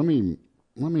 Hold on. Let me.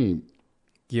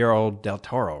 Guillermo del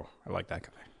Toro. I like that guy.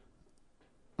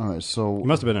 All right. So he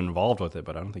must have been involved with it,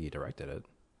 but I don't think he directed it.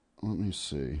 Let me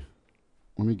see.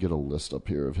 Let me get a list up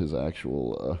here of his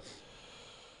actual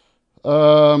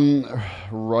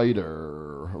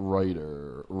writer.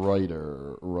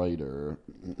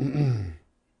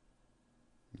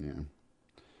 Yeah.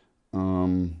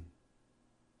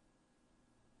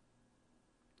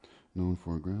 Known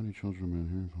for Gravity, Children of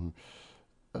Men, Harry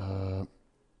Potter.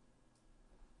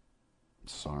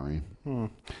 Sorry.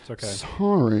 It's okay.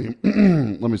 Sorry.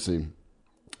 Let me see.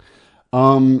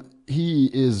 He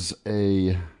is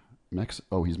a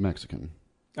he's Mexican.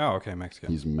 Oh, okay, Mexican.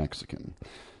 He's Mexican.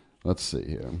 Let's see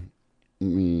here.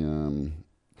 Let me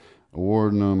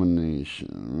award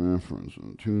nomination reference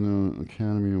to the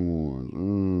Academy Awards.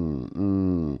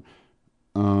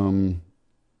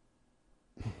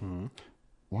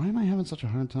 Why am I having such a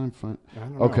hard time finding? I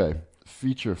don't know. Okay,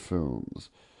 feature films.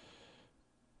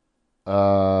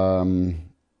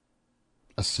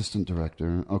 Assistant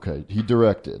director. Okay, he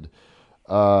directed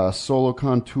Solo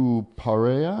con tu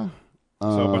pareja.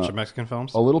 So a bunch of Mexican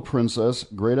films? A Little Princess,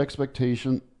 Great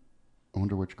Expectation. I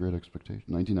wonder which Great Expectation.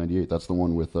 1998. That's the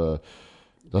one with.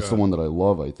 That's the one that I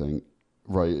love. I think.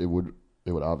 Right. It would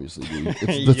obviously be.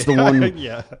 It's the one.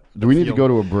 Yeah. Do we need to go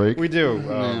to a break? We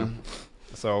do.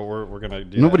 So we're gonna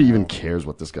do. Nobody that even now. cares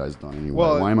what this guy's done anyway.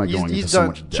 Well, why am I going into so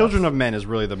much depth? Children of Men is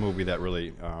really the movie that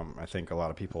really, I think a lot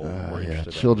of people were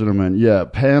interested in. Children of Men. Yeah,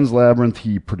 Pan's Labyrinth.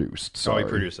 He produced. Sorry. Oh, he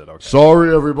produced it. Okay.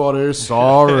 Sorry, everybody.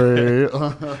 Sorry.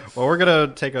 Well, we're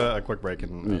gonna take a quick break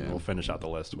and we'll finish out the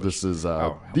list. This is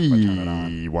the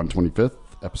 125th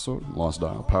episode, Lost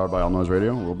Dial, powered by All Noise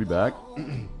Radio. We'll be back.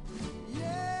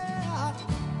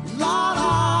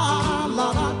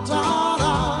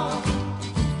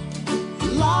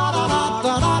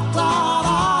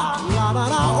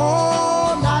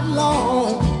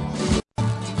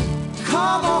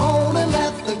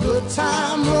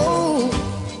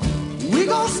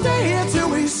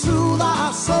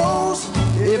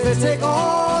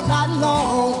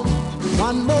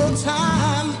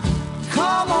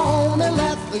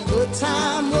 the good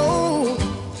time roll.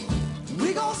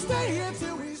 We gonna stay here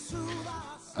till we soothe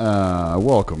our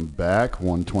Welcome back.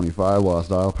 125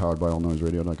 Lost Dial, powered by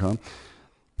allnoiseradio.com.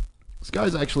 This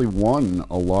guy's actually won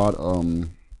a lot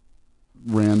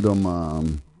random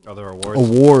Other awards.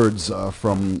 awards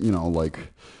from, like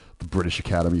the British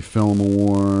Academy Film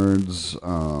Awards,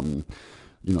 the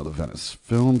Venice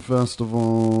Film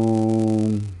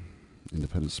Festival,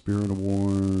 Independent Spirit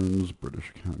Awards,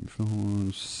 British Academy Film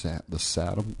Awards, the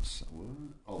Saturn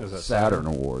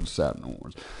Awards.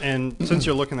 And since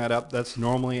you're looking that up, that's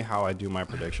normally how I do my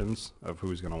predictions of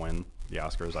who's going to win the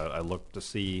Oscars. I look to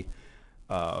see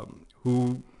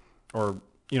who, or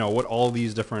what all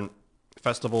these different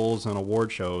festivals and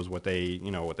award shows, what they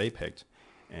picked,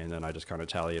 and then I just kind of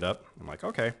tally it up. I'm like,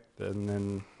 okay,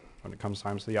 then when it comes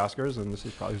time to the Oscars, then this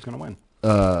is probably who's going to win.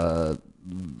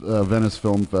 Venice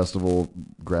Film Festival,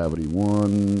 Gravity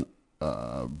won.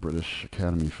 British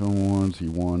Academy Film Awards, he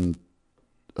won.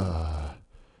 The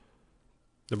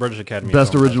British Academy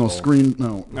Best Film Original Festival. Screen,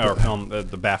 no. Or film, the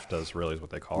BAFTAs really is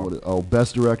what they call it.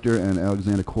 Best Director and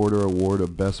Alexander Corder Award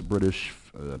of Best British,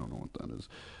 I don't know what that is.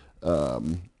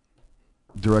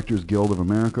 Directors Guild of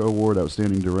America Award,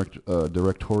 Outstanding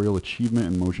Directorial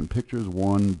Achievement in Motion Pictures,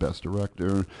 won. Best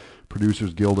Director.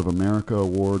 Producers Guild of America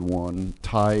Award, won.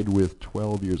 Tied with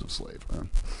 12 Years a Slave.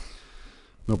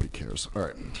 Nobody cares. All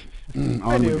right.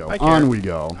 On we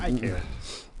go. I care.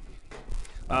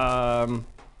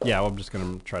 Yeah, well, I'm just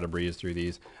going to try to breeze through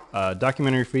these.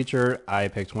 Documentary feature, I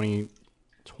picked 20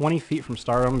 Feet from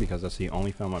Stardom because that's the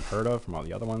only film I've heard of from all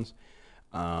the other ones.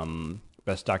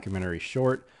 Best documentary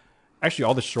short. Actually,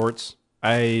 all the shorts,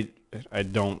 I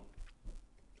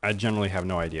generally have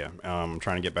no idea. I'm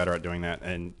trying to get better at doing that.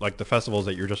 And like the festivals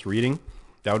that you're just reading,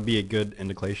 that would be a good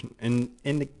indication. That'd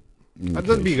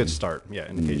be a good start. Yeah,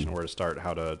 indication where to start,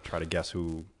 how to try to guess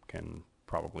who can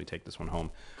probably take this one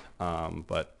home.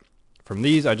 But from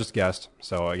these, I just guessed.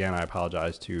 So again, I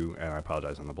apologize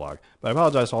on the blog, but I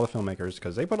apologize to all the filmmakers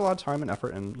because they put a lot of time and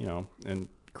effort in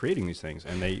creating these things,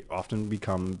 and they often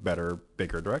become better,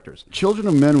 bigger directors. Children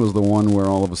of Men was the one where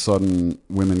all of a sudden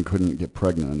women couldn't get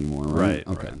pregnant anymore, right?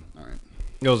 Okay. Right. All right.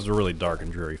 It was a really dark and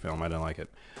dreary film. I didn't like it.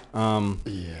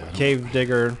 Cave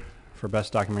Digger for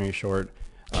best documentary short.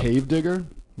 Cave Digger?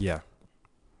 Yeah.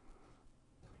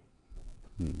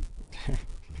 I mean,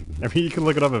 you can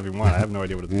look it up if you want. I have no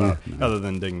idea what it's about, other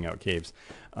than digging out caves.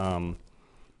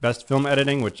 Best film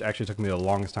editing, which actually took me the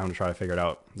longest time to try to figure it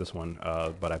out, this one,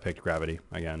 but I picked Gravity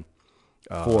again.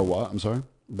 For what? I'm sorry?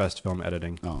 Best film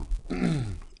editing. Oh.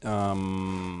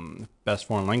 Best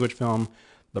foreign language film,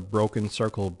 The Broken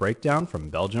Circle Breakdown from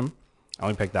Belgium. I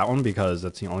only picked that one because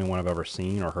that's the only one I've ever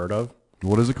seen or heard of.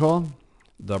 What is it called?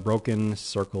 The Broken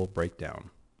Circle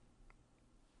Breakdown.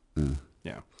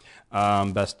 Yeah.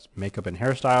 Best makeup and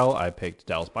hairstyle, I picked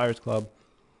Dallas Buyers Club.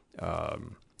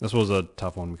 This was a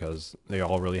tough one because they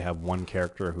all really have one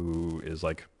character who is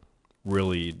like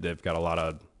they've got a lot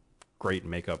of great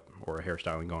makeup or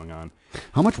hairstyling going on.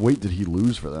 How much weight did he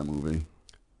lose for that movie?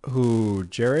 Who,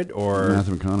 Jared or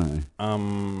Matthew McConaughey?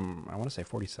 I want to say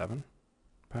 47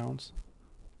 pounds.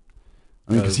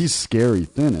 I mean, because he's scary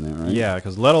thin in it, right? Yeah,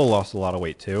 because Leto lost a lot of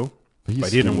weight too.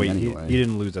 But he didn't he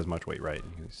didn't lose as much weight, right?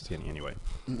 He's skinny anyway.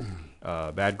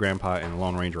 Bad Grandpa and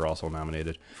Lone Ranger also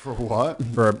nominated. For what?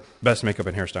 For best makeup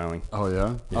and hairstyling. Oh,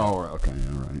 yeah? Oh, okay,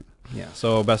 yeah, right. Yeah,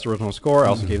 so best original score, I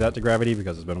also gave that to Gravity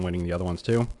because it's been winning the other ones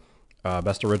too.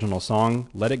 Best original song,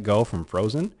 Let It Go from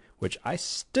Frozen, which I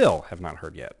still have not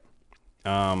heard yet.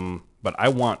 But I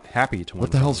want Happy to win.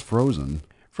 What the hell's Frozen?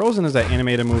 Frozen is that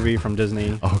animated movie from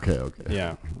Disney. Okay.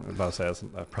 Yeah, I was about to say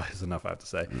that probably is enough I have to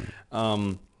say.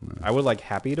 I would like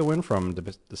Happy to win from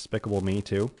Despicable Me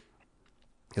too,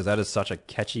 because that is such a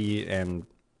catchy and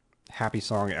happy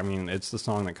song. I mean, it's the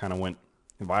song that kind of went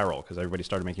viral because everybody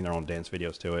started making their own dance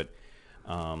videos to it.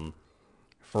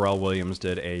 Pharrell Williams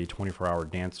did a 24-hour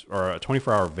dance or a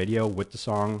 24-hour video with the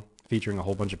song featuring a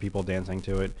whole bunch of people dancing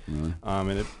to it, and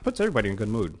it puts everybody in a good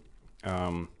mood.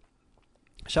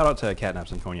 Shout out to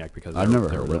Catnaps and Cognac because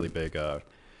they're a really big fan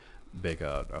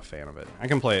of it. I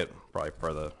can play it probably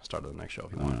for the start of the next show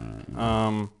if you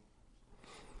want.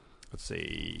 Let's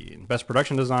see. Best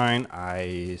production design,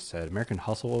 I said American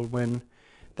Hustle would win.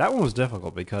 That one was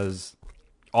difficult because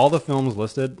all the films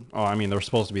listed, they're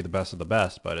supposed to be the best of the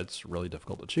best, but it's really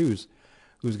difficult to choose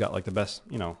who's got like the best,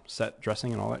 set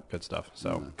dressing and all that good stuff.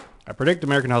 So I predict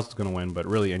American Hustle is going to win, but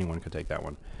really anyone could take that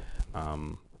one.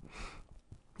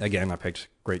 Again, I picked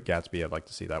Great Gatsby. I'd like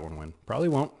to see that one win. Probably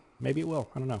won't. Maybe it will.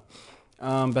 I don't know.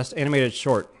 Best animated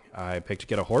short, I picked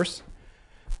Get a Horse.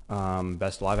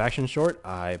 Best live action short,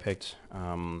 I picked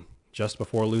Just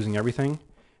Before Losing Everything.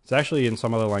 It's actually in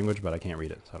some other language, but I can't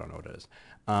read it, so I don't know what it is.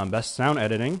 Best sound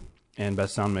editing and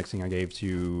best sound mixing I gave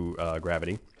to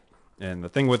Gravity. And the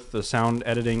thing with the sound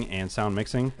editing and sound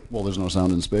mixing... Well, there's no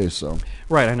sound in space, so...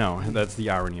 Right, I know. That's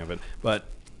the irony of it. But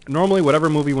normally, whatever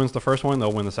movie wins the first one,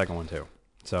 they'll win the second one, too.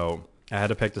 So I had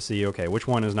to pick to see, okay, which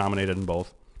one is nominated in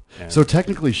both. And so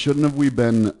technically, shouldn't we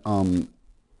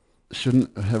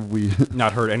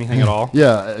not heard anything at all?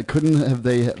 Yeah, couldn't have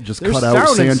they just There's cut out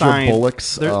sound Sandra inside.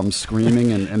 Bullock's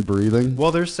screaming and breathing?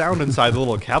 Well, there's sound inside the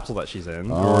little capsule that she's in,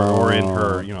 or in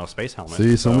her, space helmet.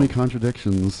 See, so many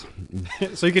contradictions.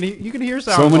 So you can hear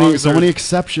sound. So many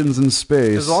exceptions in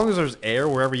space. As long as there's air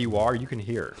wherever you are, you can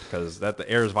hear because the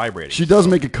air is vibrating. She does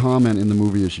make a comment in the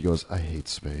movie as she goes, "I hate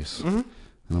space," and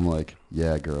I'm like,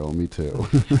 "Yeah, girl, me too."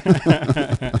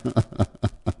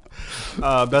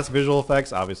 Best visual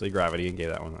effects, obviously Gravity, and gave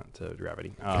that one to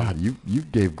Gravity. God, you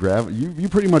gave Gravity. You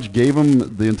pretty much gave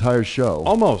him the entire show.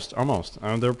 Almost.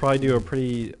 They'll probably do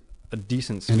a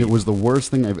decent sweep. And it was the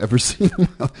worst thing I've ever seen.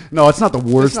 No, it's not the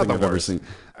worst thing I've ever seen.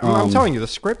 I'm telling you, the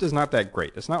script is not that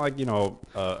great. It's not like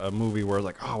a movie where it's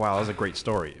like, oh wow, that was a great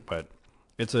story, but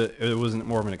it was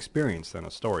more of an experience than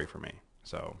a story for me.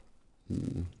 So,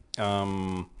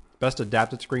 best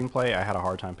adapted screenplay, I had a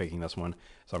hard time picking this one,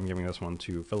 so I'm giving this one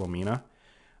to Philomena.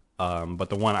 But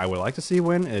the one I would like to see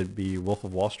win, it'd be Wolf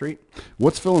of Wall Street.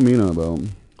 What's Philomena about?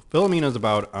 Philomena's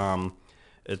about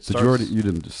it starts, you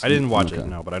didn't just... I didn't watch it,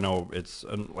 no, but I know it's,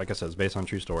 like I said, it's based on a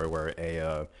true story where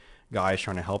a guy is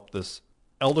trying to help this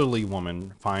elderly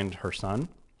woman find her son,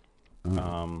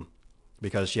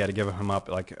 because she had to give him up.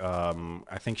 Like,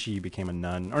 I think she became a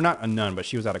nun, or not a nun, but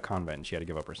she was at a convent and she had to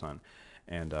give up her son,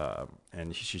 and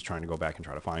she's trying to go back and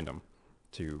try to find him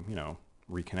to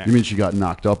reconnect. You mean she got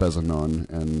knocked up as a nun?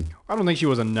 And I don't think she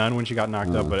was a nun when she got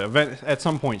knocked up, but at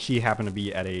some point she happened to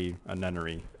be at a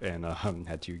nunnery and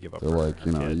had to give up. They're like,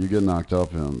 you get knocked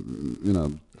up, and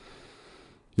in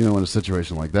a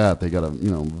situation like that, they got to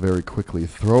very quickly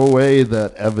throw away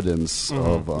that evidence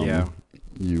of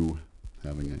you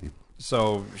having a.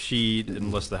 So she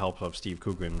enlists the help of Steve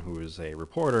Coogan, who is a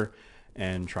reporter,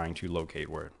 and trying to locate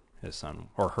where his son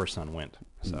or her son went.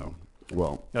 So.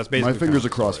 Well, that's basically my fingers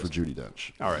across for Judi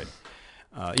Dench. All right.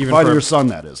 Finding your son,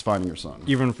 that is. Finding your son.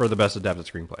 Even for the best adapted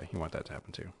screenplay, you want that to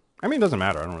happen too. I mean, it doesn't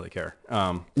matter. I don't really care.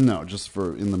 No, just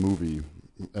for in the movie.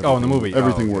 In the movie.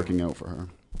 Everything working out for her.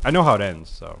 I know how it ends,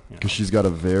 so. Because she's got a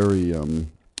very,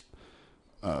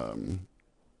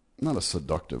 not a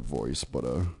seductive voice, but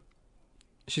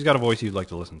she's got a voice you'd like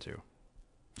to listen to.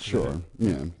 Sure,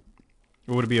 yeah.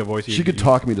 Would it be a voice she could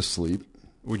talk me to sleep.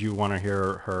 Would you want to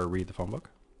hear her read the phone book?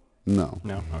 No.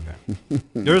 Okay.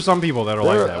 There's some people that are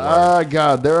like that.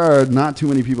 God, there are not too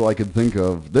many people I could think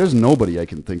of. There's nobody I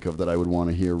can think of that I would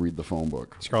want to hear read the phone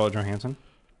book. Scarlett Johansson?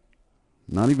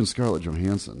 Not even Scarlett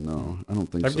Johansson. No, I don't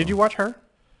think so. Did you watch her?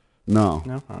 No.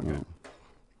 No? Okay. No.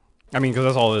 I mean, because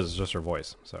that's all it is just her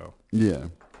voice. So. Yeah.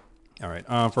 All right.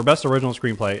 For best original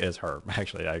screenplay is her.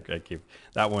 Actually, I keep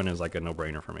that one is like a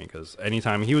no-brainer for me because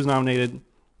anytime he was nominated,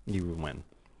 he would win.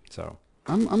 So.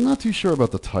 I'm not too sure about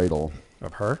the title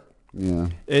of her. Yeah,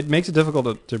 it makes it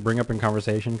difficult to bring up in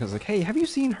conversation because, like, hey, have you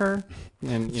seen her?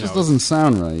 And it just doesn't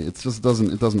sound right. It just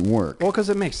doesn't work. Well, because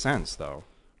it makes sense though,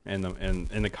 in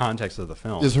the context of the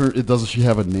film. Does she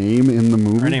have a name in the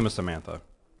movie? Her name is Samantha.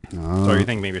 So you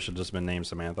think maybe it should just been named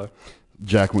Samantha?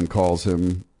 Jacqueline calls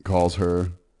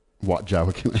her what?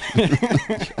 Jacqueline.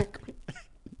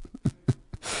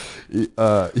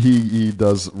 He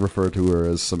does refer to her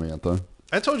as Samantha.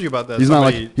 I told you about that. He's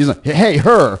not hey,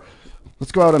 her.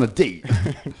 Let's go out on a date.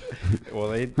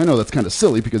 Well, I know that's kind of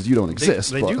silly because you don't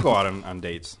exist. They do go out on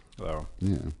dates, though.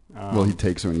 Yeah. Well, he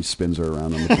takes her and he spins her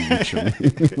around on the beach.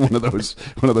 one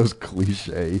of those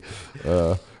cliche,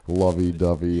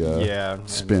 lovey-dovey.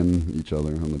 Spin each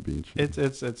other on the beach.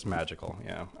 It's magical.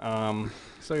 Yeah.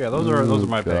 So yeah, those are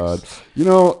my picks.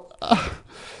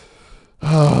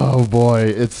 Oh boy,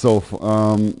 it's so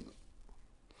fun.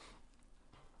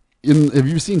 Have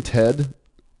you seen Ted?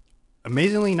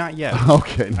 Amazingly, not yet.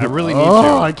 Okay, I really need to.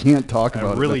 I can't talk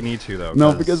about it. I really need to though.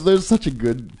 No, because there's such a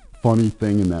good, funny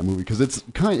thing in that movie. Because it's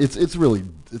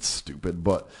stupid,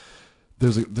 but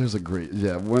there's a great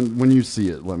When you see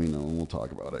it, let me know and we'll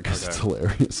talk about it because it's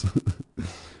hilarious.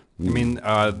 I mean,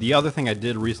 the other thing I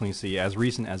did recently see, as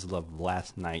recent as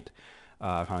last night,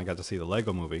 I finally got to see the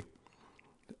Lego Movie.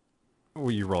 Well,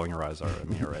 you're rolling your eyes at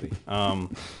me already. How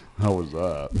was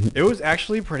that? It was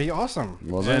actually pretty awesome.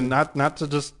 Was it? And not to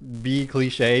just be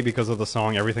cliche because of the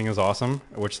song "Everything Is Awesome,"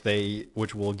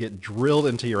 which will get drilled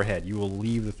into your head. You will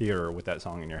leave the theater with that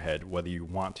song in your head, whether you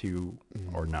want to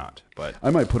or not. But I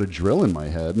might put a drill in my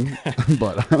head,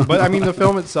 but but I mean, the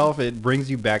film itself, it brings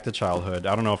you back to childhood.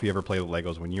 I don't know if you ever played with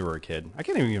Legos when you were a kid. I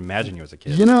can't even imagine you as a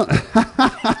kid. you know,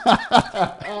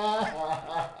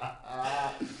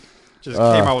 Just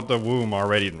came out with the womb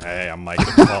already. Hey, I'm Mike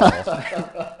the Paul.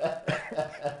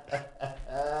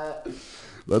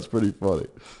 that's pretty funny.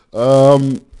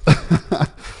 I'm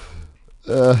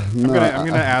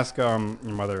gonna ask your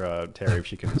mother Terry if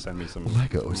she can send me some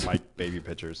Legos. Mike baby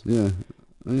pictures. Yeah,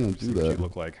 do See what that. you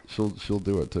look like. She'll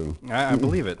do it too. I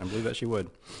believe it. I believe that she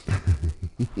would.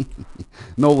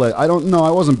 No, I don't know. I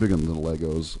wasn't big into the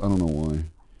Legos. I don't know why.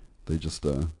 They just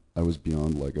I was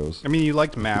beyond Legos. I mean, you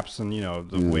liked maps and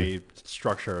the way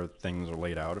structure things are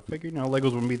laid out. I figured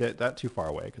Legos wouldn't be that too far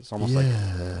away because it's almost like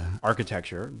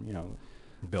architecture,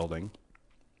 building.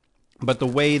 But the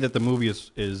way that the movie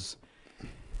is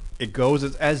it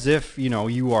goes as if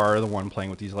you are the one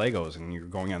playing with these Legos and you're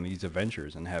going on these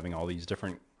adventures and having all these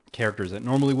different characters that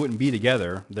normally wouldn't be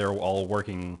together. They're all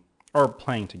working or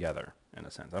playing together in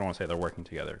a sense. I don't want to say they're working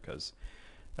together because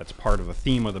that's part of the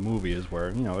theme of the movie is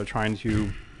where they're trying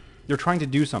to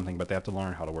do something, but they have to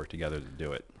learn how to work together to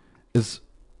do it.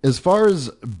 As far as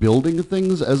building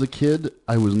things as a kid,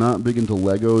 I was not big into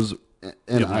Legos.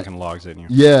 And Lincoln Logs, didn't you?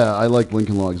 Yeah, I like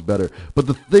Lincoln Logs better. But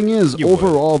the thing is,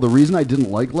 overall, the reason I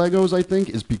didn't like Legos, I think,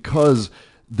 is because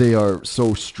they are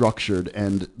so structured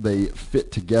and they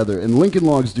fit together. And Lincoln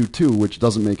Logs do too, which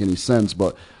doesn't make any sense.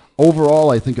 But overall,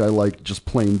 I think I like just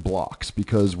plain blocks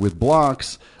because with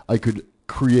blocks, I could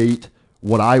create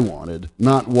what I wanted,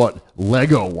 not what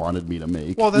Lego wanted me to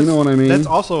make. Well, you know what I mean? That's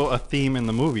also a theme in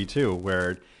the movie too,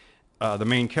 where the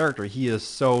main character, he is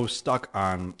so stuck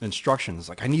on instructions.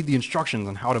 Like, I need the instructions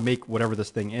on how to make whatever this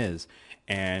thing is,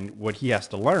 and what he has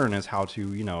to learn is how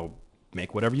to,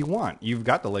 make whatever you want. You've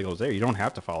got the Legos there. You don't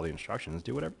have to follow the instructions.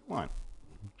 Do whatever you want.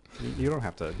 You don't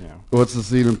have to. What's the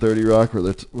scene in 30 Rock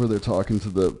where they're talking to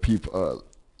the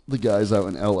the guys out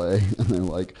in L.A. and they're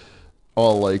like,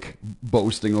 all like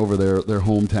boasting over their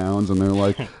hometowns, and they're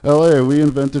like, "LA, we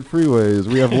invented freeways.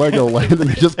 We have Legoland," and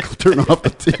they just turn off the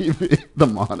TV, the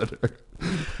monitor.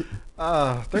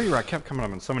 30 Rock kept coming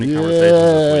up in so many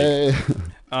conversations this week.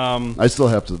 I still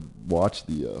have to watch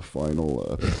the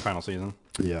Final season.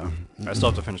 Yeah, I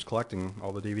still have to finish collecting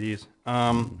all the DVDs.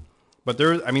 But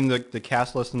the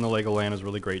cast list in the Legoland is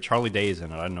really great. Charlie Day's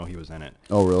in it. I didn't know he was in it.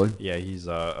 Oh, really? Yeah, he's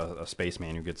a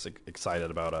spaceman who gets excited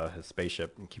about his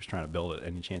spaceship and keeps trying to build it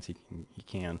any chance he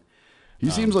can. He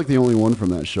seems like the only one from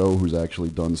that show who's actually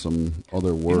done some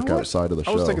other work outside of the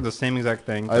show. I was thinking the same exact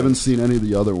thing. I haven't seen any of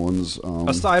the other ones.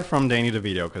 Aside from Danny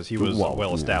DeVito, because he was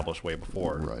well established way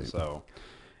before. Right. So,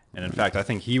 and in fact, I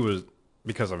think he was,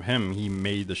 because of him, he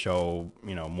made the show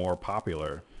more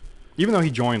popular. Even though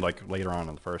he joined like later on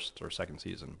in the first or second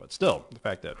season, but still, the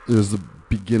fact that it was the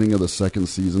beginning of the second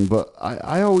season. But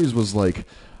I always was like,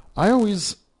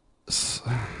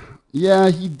 yeah,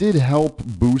 he did help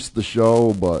boost the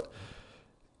show, but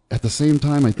at the same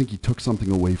time, I think he took something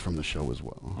away from the show as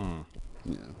well.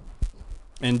 Yeah.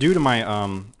 And due to my,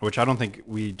 which I don't think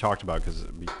we talked about because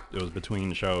it was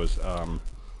between shows.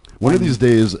 One of these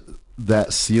days,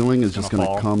 that ceiling is just going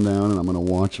fall. to come down, and I'm going to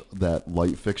watch that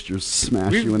light fixture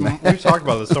smash you in the head. We've talked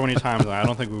about this so many times, and I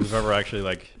don't think we've ever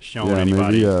actually shown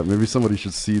anybody. Maybe somebody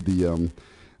should see the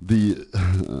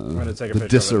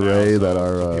disarray that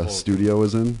our studio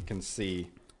is in. Can see.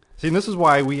 See, and this is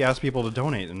why we ask people to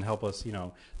donate and help us,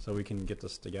 so we can get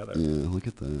this together. Yeah, look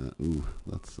at that. Ooh,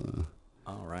 that's.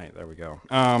 All right, there we go.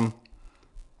 What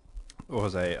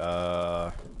was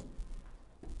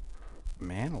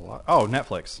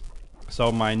Netflix. So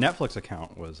my Netflix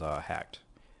account was hacked.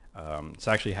 It's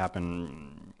actually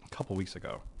happened a couple weeks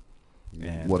ago.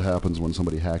 And what happens when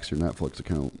somebody hacks your Netflix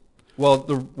account? Well,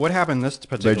 what happened this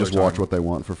particular They just watch what they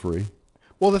want for free?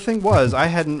 Well, the thing was, I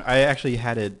actually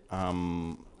had it, I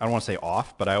don't want to say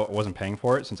off, but I wasn't paying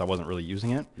for it since I wasn't really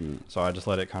using it. So I just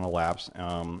let it kind of lapse.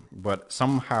 But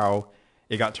somehow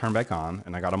it got turned back on,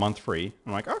 and I got a month free.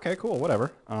 I'm like, okay, cool,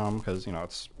 whatever. Because,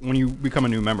 it's when you become a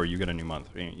new member, you get a new month.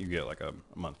 You get like a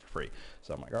month for free.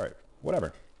 So I'm like, all right,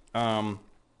 whatever. I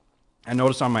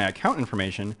noticed on my account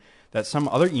information that some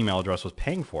other email address was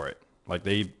paying for it. Like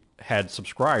they had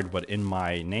subscribed, but in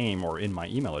my name or in my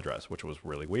email address, which was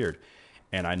really weird.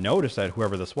 And I noticed that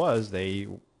whoever this was, they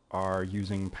are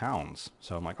using pounds.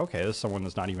 So I'm like, okay, this is someone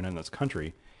that's not even in this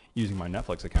country using my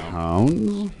Netflix account.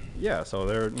 Pounds? Yeah, so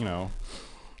they're,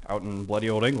 out in bloody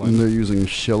old And England. they're using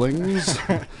shillings,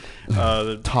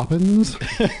 tuppence.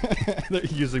 They're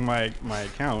using my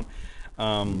account.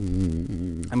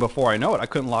 And before I know it, I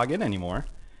couldn't log in anymore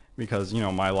because,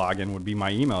 my login would be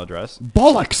my email address.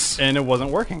 Bollocks! And it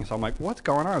wasn't working. So I'm like, what's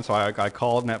going on? So I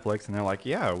called Netflix, and they're like,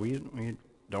 yeah, we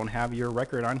don't have your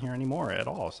record on here anymore at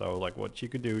all. So, like, what you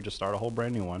could do, just start a whole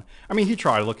brand new one. I mean, he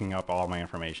tried looking up all my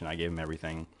information. I gave him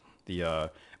everything.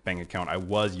 The bank account I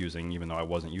was using, even though I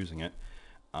wasn't using it.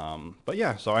 But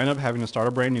yeah, so I ended up having to start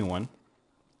a brand new one.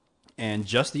 And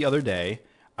just the other day,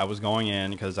 I was going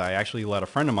in because I actually let a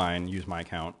friend of mine use my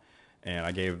account, and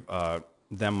I gave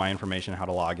them my information, how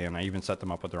to log in. I even set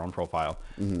them up with their own profile.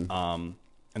 And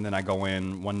then I go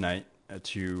in one night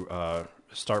to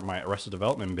start my Arrested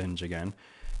Development binge again,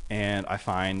 and I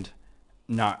find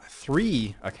not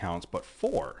 3 accounts, but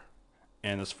 4.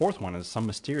 And this 4th one is some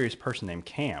mysterious person named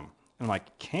Cam. And I'm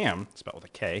like, Cam, spelled with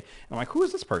a K. And I'm like, who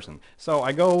is this person? So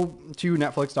I go to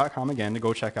Netflix.com again to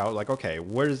go check out, like, okay,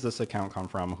 where does this account come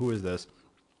from? Who is this?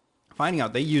 Finding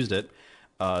out they used it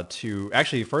to...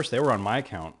 Actually, first they were on my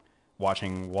account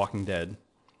watching Walking Dead.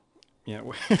 Yeah.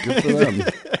 Good for them.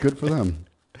 Good for them.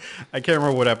 I can't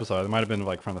remember what episode. It might have been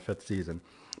like from the 5th season.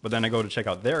 But then I go to check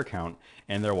out their account,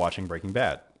 and they're watching Breaking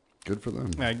Bad. Good for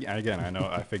them. Again, I know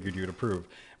I figured you'd approve,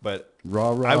 but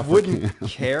Rah, I wouldn't Cam.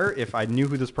 care if I knew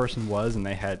who this person was and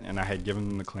I had given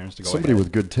them the clearance to go Somebody ahead.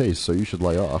 with good taste, so you should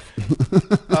lay off.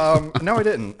 No, I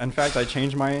didn't. In fact, I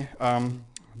changed my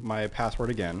my password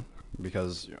again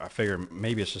because I figure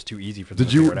maybe it's just too easy for them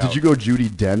to figure it out. Did you go Judi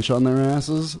Dench on their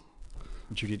asses?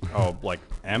 Judy? Oh, like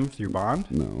M through Bond?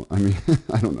 No, I mean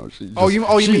I don't know. She You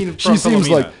mean she from seems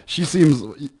Philomena. like she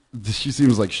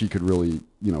seems like she could really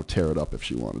tear it up if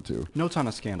she wanted to. Notes on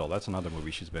a Scandal. That's another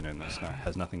movie she's been in that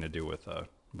has nothing to do with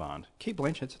Bond. Kate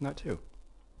Blanchett's in that too.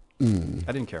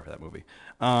 I didn't care for that movie.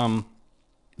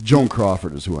 Joan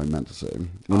Crawford is who I meant to say.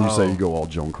 When you say you go all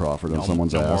Joan Crawford on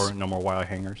someone's ass. No more wire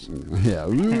hangers. Yeah,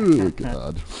 ooh,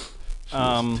 God.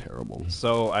 She's terrible.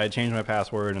 So I changed my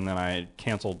password, and then I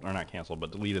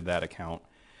deleted that account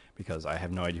because I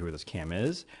have no idea who this Cam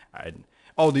is.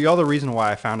 The other reason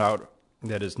why I found out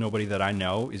that it's nobody that I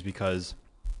know is because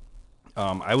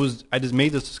I just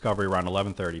made this discovery around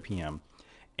 11:30 p.m.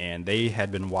 and they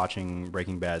had been watching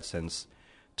Breaking Bad since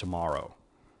tomorrow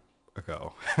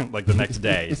ago, like the next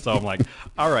day. So I'm like,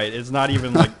 all right, it's not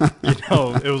even like, it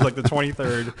was like the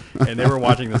 23rd and they were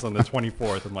watching this on the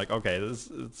 24th. I'm like, okay,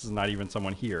 this is not even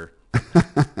someone here.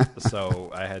 So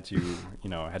I had to,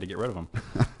 I had to get rid of them.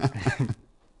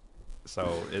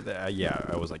 So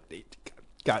I was like, they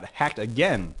got hacked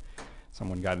again.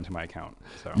 Someone got into my account.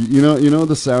 So you know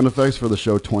the sound effects for the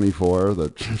show 24.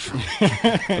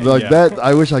 That.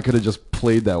 I wish I could have just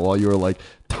played that while you were like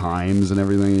times and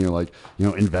everything. And you're like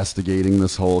investigating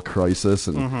this whole crisis,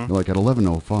 and you're like at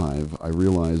 11:05. I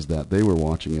realized that they were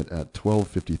watching it at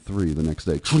 12:53 the next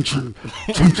day.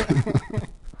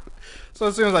 So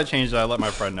as soon as I changed it, I let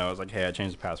my friend know. I was like, hey, I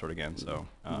changed the password again. So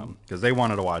because they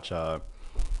wanted to watch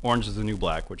Orange is the New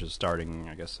Black, which is starting,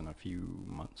 I guess, in a few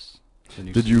months.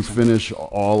 Did you finish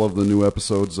all of the new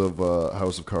episodes of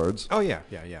House of Cards? Oh yeah.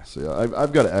 So yeah,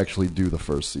 I've got to actually do the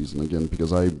first season again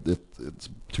because it's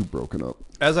too broken up.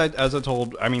 As I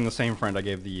told, the same friend I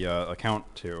gave the account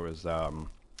to is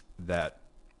that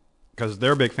because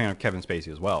they're a big fan of Kevin Spacey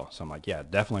as well. So I'm like, yeah,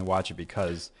 definitely watch it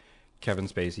because Kevin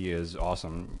Spacey is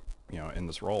awesome, in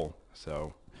this role.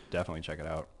 So definitely check it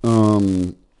out.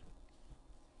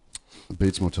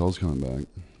 Bates Motel's coming back.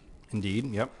 Indeed,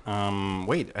 yep.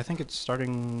 Wait, I think it's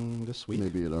starting this week.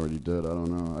 Maybe it already did. I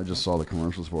don't know. I just saw the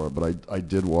commercials for it, but I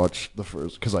did watch the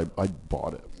first because I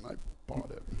bought it.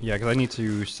 Yeah, because I need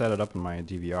to set it up in my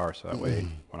DVR so that way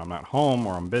when I'm not home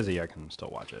or I'm busy, I can still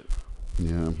watch it.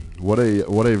 Yeah. What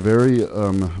a very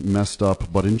messed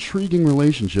up but intriguing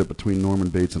relationship between Norman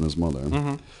Bates and his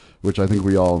mother. Which I think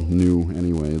we all knew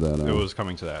anyway that it was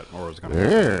coming to that, or it was going to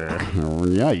happen.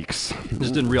 Yikes!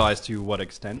 Just didn't realize to what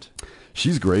extent.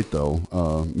 She's great though,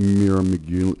 Mira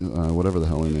McGill, whatever the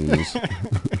hell her name is.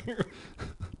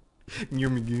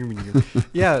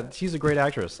 Yeah, she's a great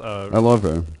actress. I love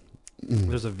her.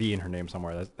 There's a V in her name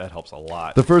somewhere. That helps a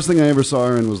lot. The first thing I ever saw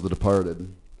her in was The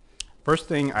Departed. First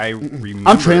thing I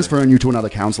remember. I'm transferring you to another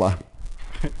counselor.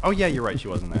 Oh yeah, you're right. She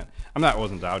wasn't that.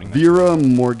 Wasn't doubting that. Vera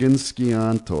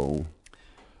Morgan-Scianto.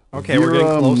 Okay, Vera we're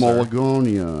getting closer.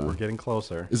 Malagonia. We're getting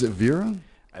closer. Is it Vera?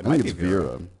 I think it's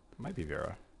Vera. It might be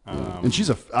Vera. And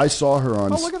I saw her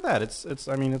on. Oh, look at that! It's it's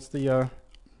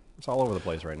all over the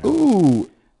place right now. Ooh.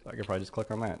 So I could probably just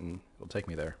click on that and it'll take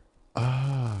me there.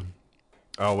 Oh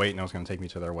wait, no, it's going to take me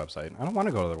to their website. I don't want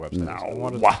to go to their website. No. I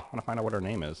want to find out what her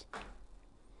name is.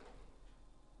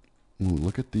 Ooh,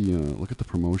 look at the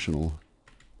promotional.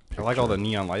 I like all the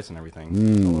neon lights and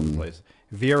everything all over the place.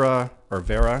 Vera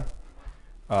Farmiga.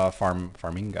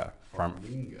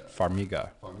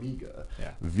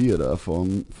 Yeah. Vera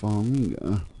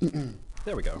Farmiga.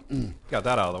 There we go. Got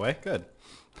that out of the way. Good.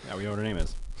 Now we know what her name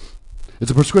is. It's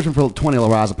a prescription for 20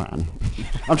 lorazepam.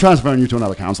 I'm transferring you to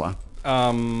another counselor.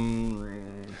 Not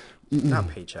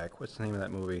Paycheck. What's the name of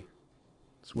that movie?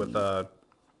 It's with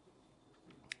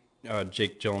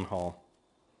Jake Gyllenhaal.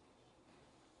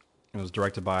 It was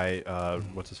directed by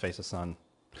what's his face's son.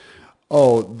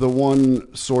 Oh, the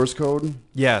one Source Code?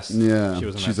 Yes. Yeah,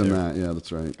 she's in that. Yeah, that's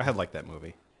right. I had liked that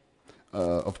movie.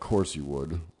 Of course you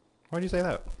would. Why do you say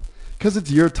that? Because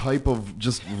it's your type of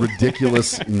just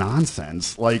ridiculous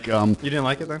nonsense. Like, you didn't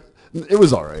like it then? It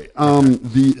was all right.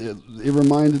 It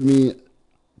reminded me,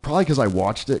 probably because I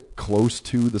watched it close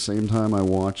to the same time I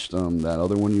watched that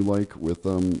other one you like with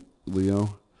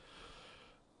Leo.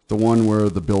 The one where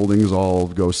the buildings all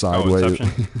go sideways.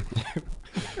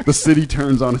 The city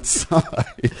turns on its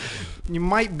side. You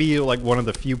might be like one of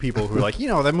the few people who are like,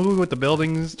 that movie with the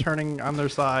buildings turning on their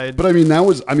side. But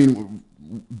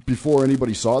before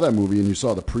anybody saw that movie and you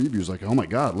saw the previews, like, oh my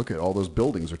God, look at all those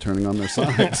buildings are turning on their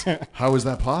sides. How is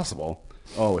that possible?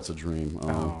 Oh, it's a dream.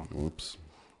 Oh, whoops.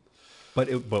 But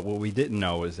what we didn't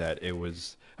know is that it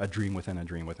was a dream within a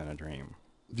dream within a dream.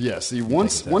 Yeah, see,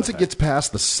 once it gets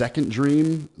past the second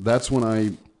dream, that's when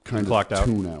I kind of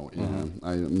tune out. Yeah,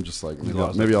 I'm just like,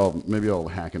 maybe I'll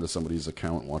hack into somebody's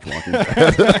account and watch Walking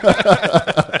Dead.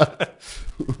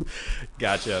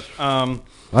 Gotcha. I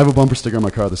have a bumper sticker on my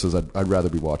car that says I'd rather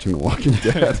be watching The Walking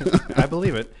Dead. I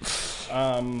believe it.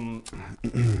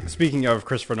 Speaking of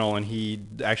Christopher Nolan, he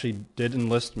actually did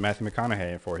enlist Matthew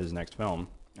McConaughey for his next film,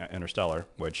 Interstellar,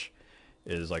 which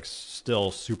is like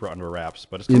still super under wraps,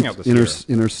 but it's coming out this year.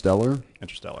 Interstellar,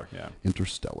 yeah.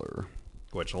 Interstellar.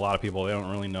 Which a lot of people, they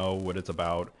don't really know what it's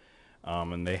about.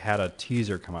 And they had a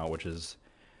teaser come out, which is,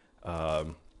 I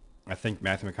think,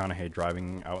 Matthew McConaughey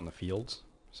driving out in the fields.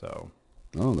 So,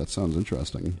 oh, that sounds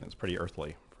interesting. It's pretty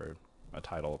earthly for a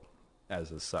title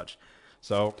as such.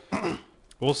 So,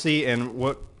 we'll see. And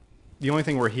the only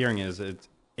thing we're hearing is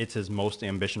it's his most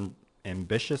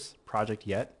ambitious project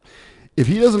yet. If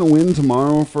he doesn't win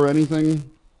tomorrow for anything,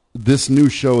 this new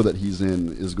show that he's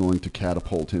in is going to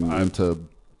catapult him into...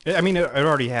 I mean, it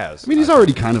already has. I mean, he's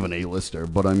already kind of an A-lister,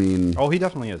 but I mean... Oh, he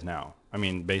definitely is now. I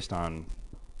mean, based on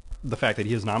the fact that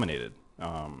he is nominated,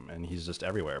 and he's just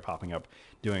everywhere, popping up,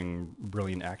 doing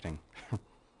brilliant acting.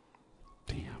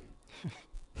 Damn.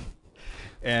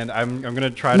 And I'm going to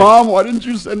try Mom, why didn't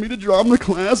you send me to drama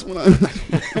class when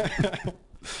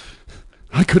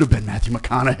I could have been Matthew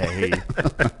McConaughey.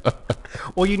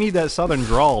 Well, you need that southern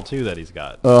drawl, too, that he's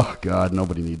got. Oh, God,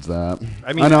 nobody needs that.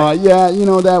 I mean, I know,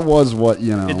 that was what,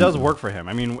 It does work for him.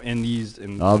 I mean,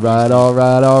 all right.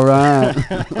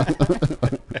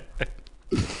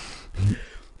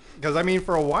 Because, I mean,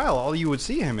 for a while, all you would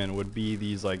see him in would be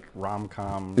these, like,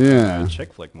 rom-com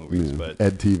chick flick movies. But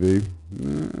Ed TV.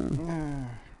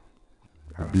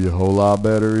 It'd be a whole lot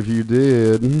better if you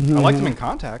did. I liked him in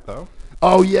Contact, though.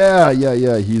 Oh, yeah.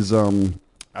 He's,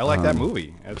 I like that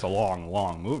movie. It's a long,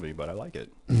 long movie, but I like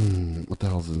it. What the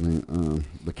hell's his name?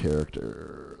 The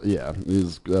character. Yeah,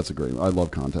 that's a great one. I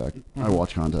love Contact. I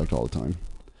watch Contact all the time.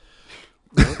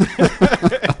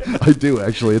 I do,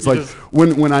 actually. It's like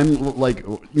when I'm like,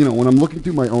 when I'm looking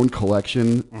through my own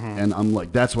collection and I'm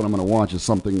like, that's what I'm going to watch is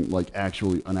something like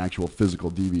an actual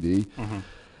physical DVD.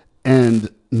 And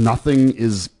nothing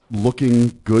is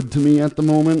looking good to me at the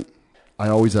moment. I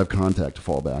always have Contact to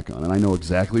fall back on, and I know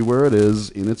exactly where it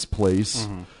is in its place.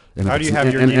 And how do you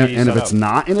have your DVD and if it's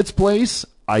not in its place,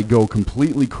 I go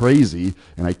completely crazy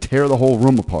and I tear the whole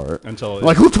room apart.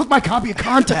 Like, who took my copy of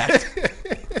Contact?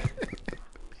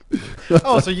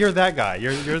 Oh, so you're that guy.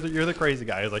 You're the crazy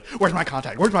guy. He's like, where's my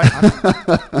Contact? Where's my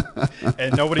Contact?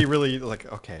 And nobody really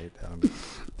like. Okay,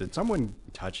 did someone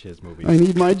touch his movie? I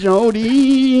need my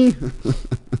Jody.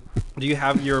 Do you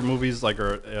have your movies like,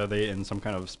 are they in some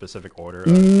kind of specific order?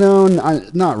 No,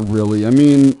 not really. I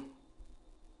mean,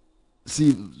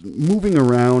 see, moving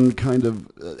around kind of,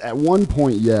 at one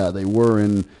point, yeah, they were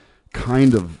in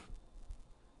kind of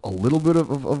a little bit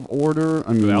of order.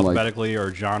 I mean, alphabetically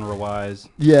or genre-wise?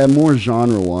 Yeah, more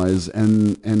genre-wise,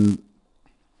 and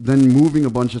then moving a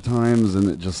bunch of times, and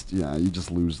it just, you just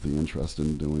lose the interest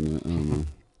in doing it. I don't know.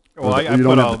 Well, you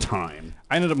don't have the time.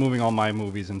 I ended up moving all my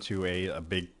movies into a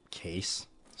big case.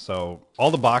 So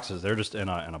all the boxes, they're just in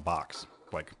a box,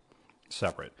 like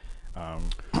separate.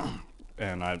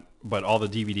 but all the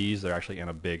DVDs, they're actually in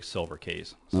a big silver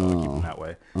case, so I keep them that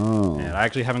way. And I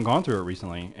actually haven't gone through it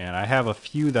recently, and I have a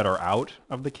few that are out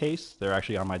of the case. They're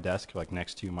actually on my desk, like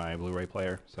next to my Blu-ray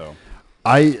player. So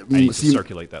I need to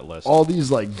circulate that list. All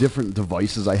these like different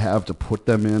devices I have to put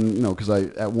them in, you know, because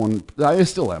I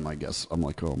still am, I guess. I'm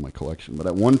like, oh, my collection. But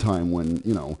at one time when,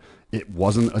 you know, it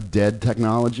wasn't a dead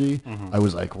technology, I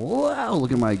was like, wow,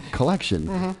 look at my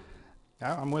collection.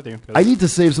 Yeah, I'm with you. I need to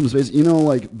save some space. You know,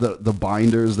 like the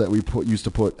binders that we used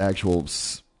to put actual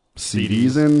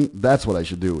CDs in? That's what I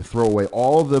should do. Throw away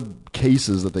all the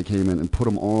cases that they came in and put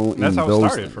them all in those. That's how it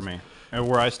started for me. And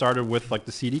where I started with like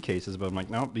the CD cases, but I'm like,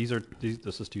 no,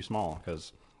 this is too small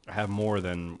because I have more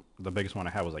than the biggest one I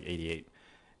had was like 88.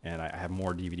 And I have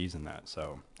more DVDs than that,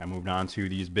 so I moved on to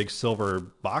these big silver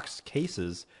box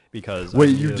cases because.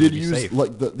 Wait, you did use safe.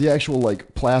 Like the actual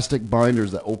like plastic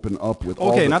binders that open up with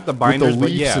all not the binders, with the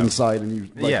leaves but inside,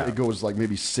 and it goes like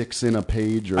maybe 6 in a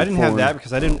page. Or I didn't have that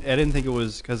because I didn't think it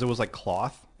was because it was like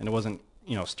cloth and it wasn't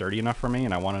sturdy enough for me,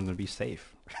 and I wanted them to be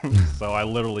safe, so I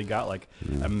literally got like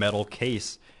a metal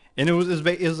case, and it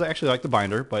was actually like the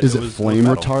binder, but is it flame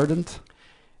retardant?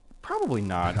 Probably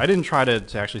not. I didn't try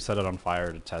to actually set it on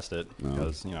fire to test it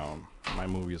because, my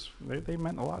movies, they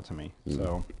meant a lot to me.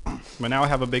 So, but now I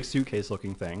have a big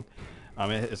suitcase-looking thing.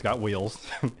 It's got wheels,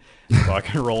 so I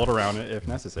can roll it around if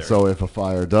necessary. So if a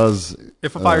fire does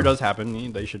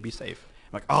happen, they should be safe.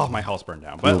 I'm like, oh, my house burned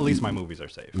down, but at least my movies are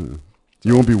safe.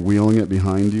 You won't be wheeling it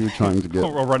behind you, trying to get...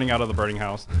 Or running out of the burning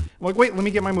house. I'm like, wait, let me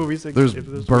get my movies. There's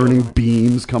burning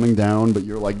beams coming down, but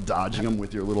you're like dodging them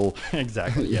with your little...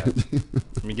 Exactly, yeah.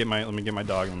 Let me get my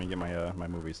dog, let me get my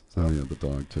movies. So. Oh, yeah, the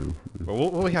dog, too. But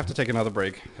we'll have to take another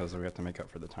break, because we have to make up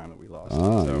for the time that we lost.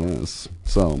 Yes.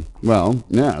 So, well,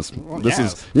 yes. This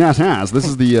is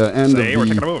the end of the... We're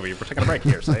taking a movie. We're taking a break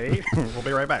here, see? We'll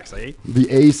be right back, see? The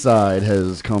A-side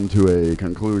has come to a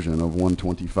conclusion of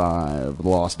 125, The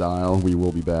Lost Dial. We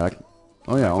will be back.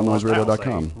 Oh, yeah,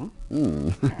 allnoiseradio.com.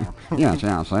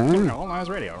 Yes, All Noise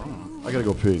Radio. I gotta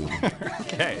go pee.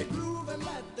 Okay.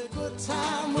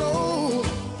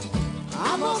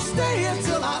 I'm gonna stay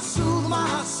until I soothe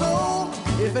my soul.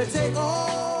 If it take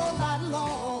all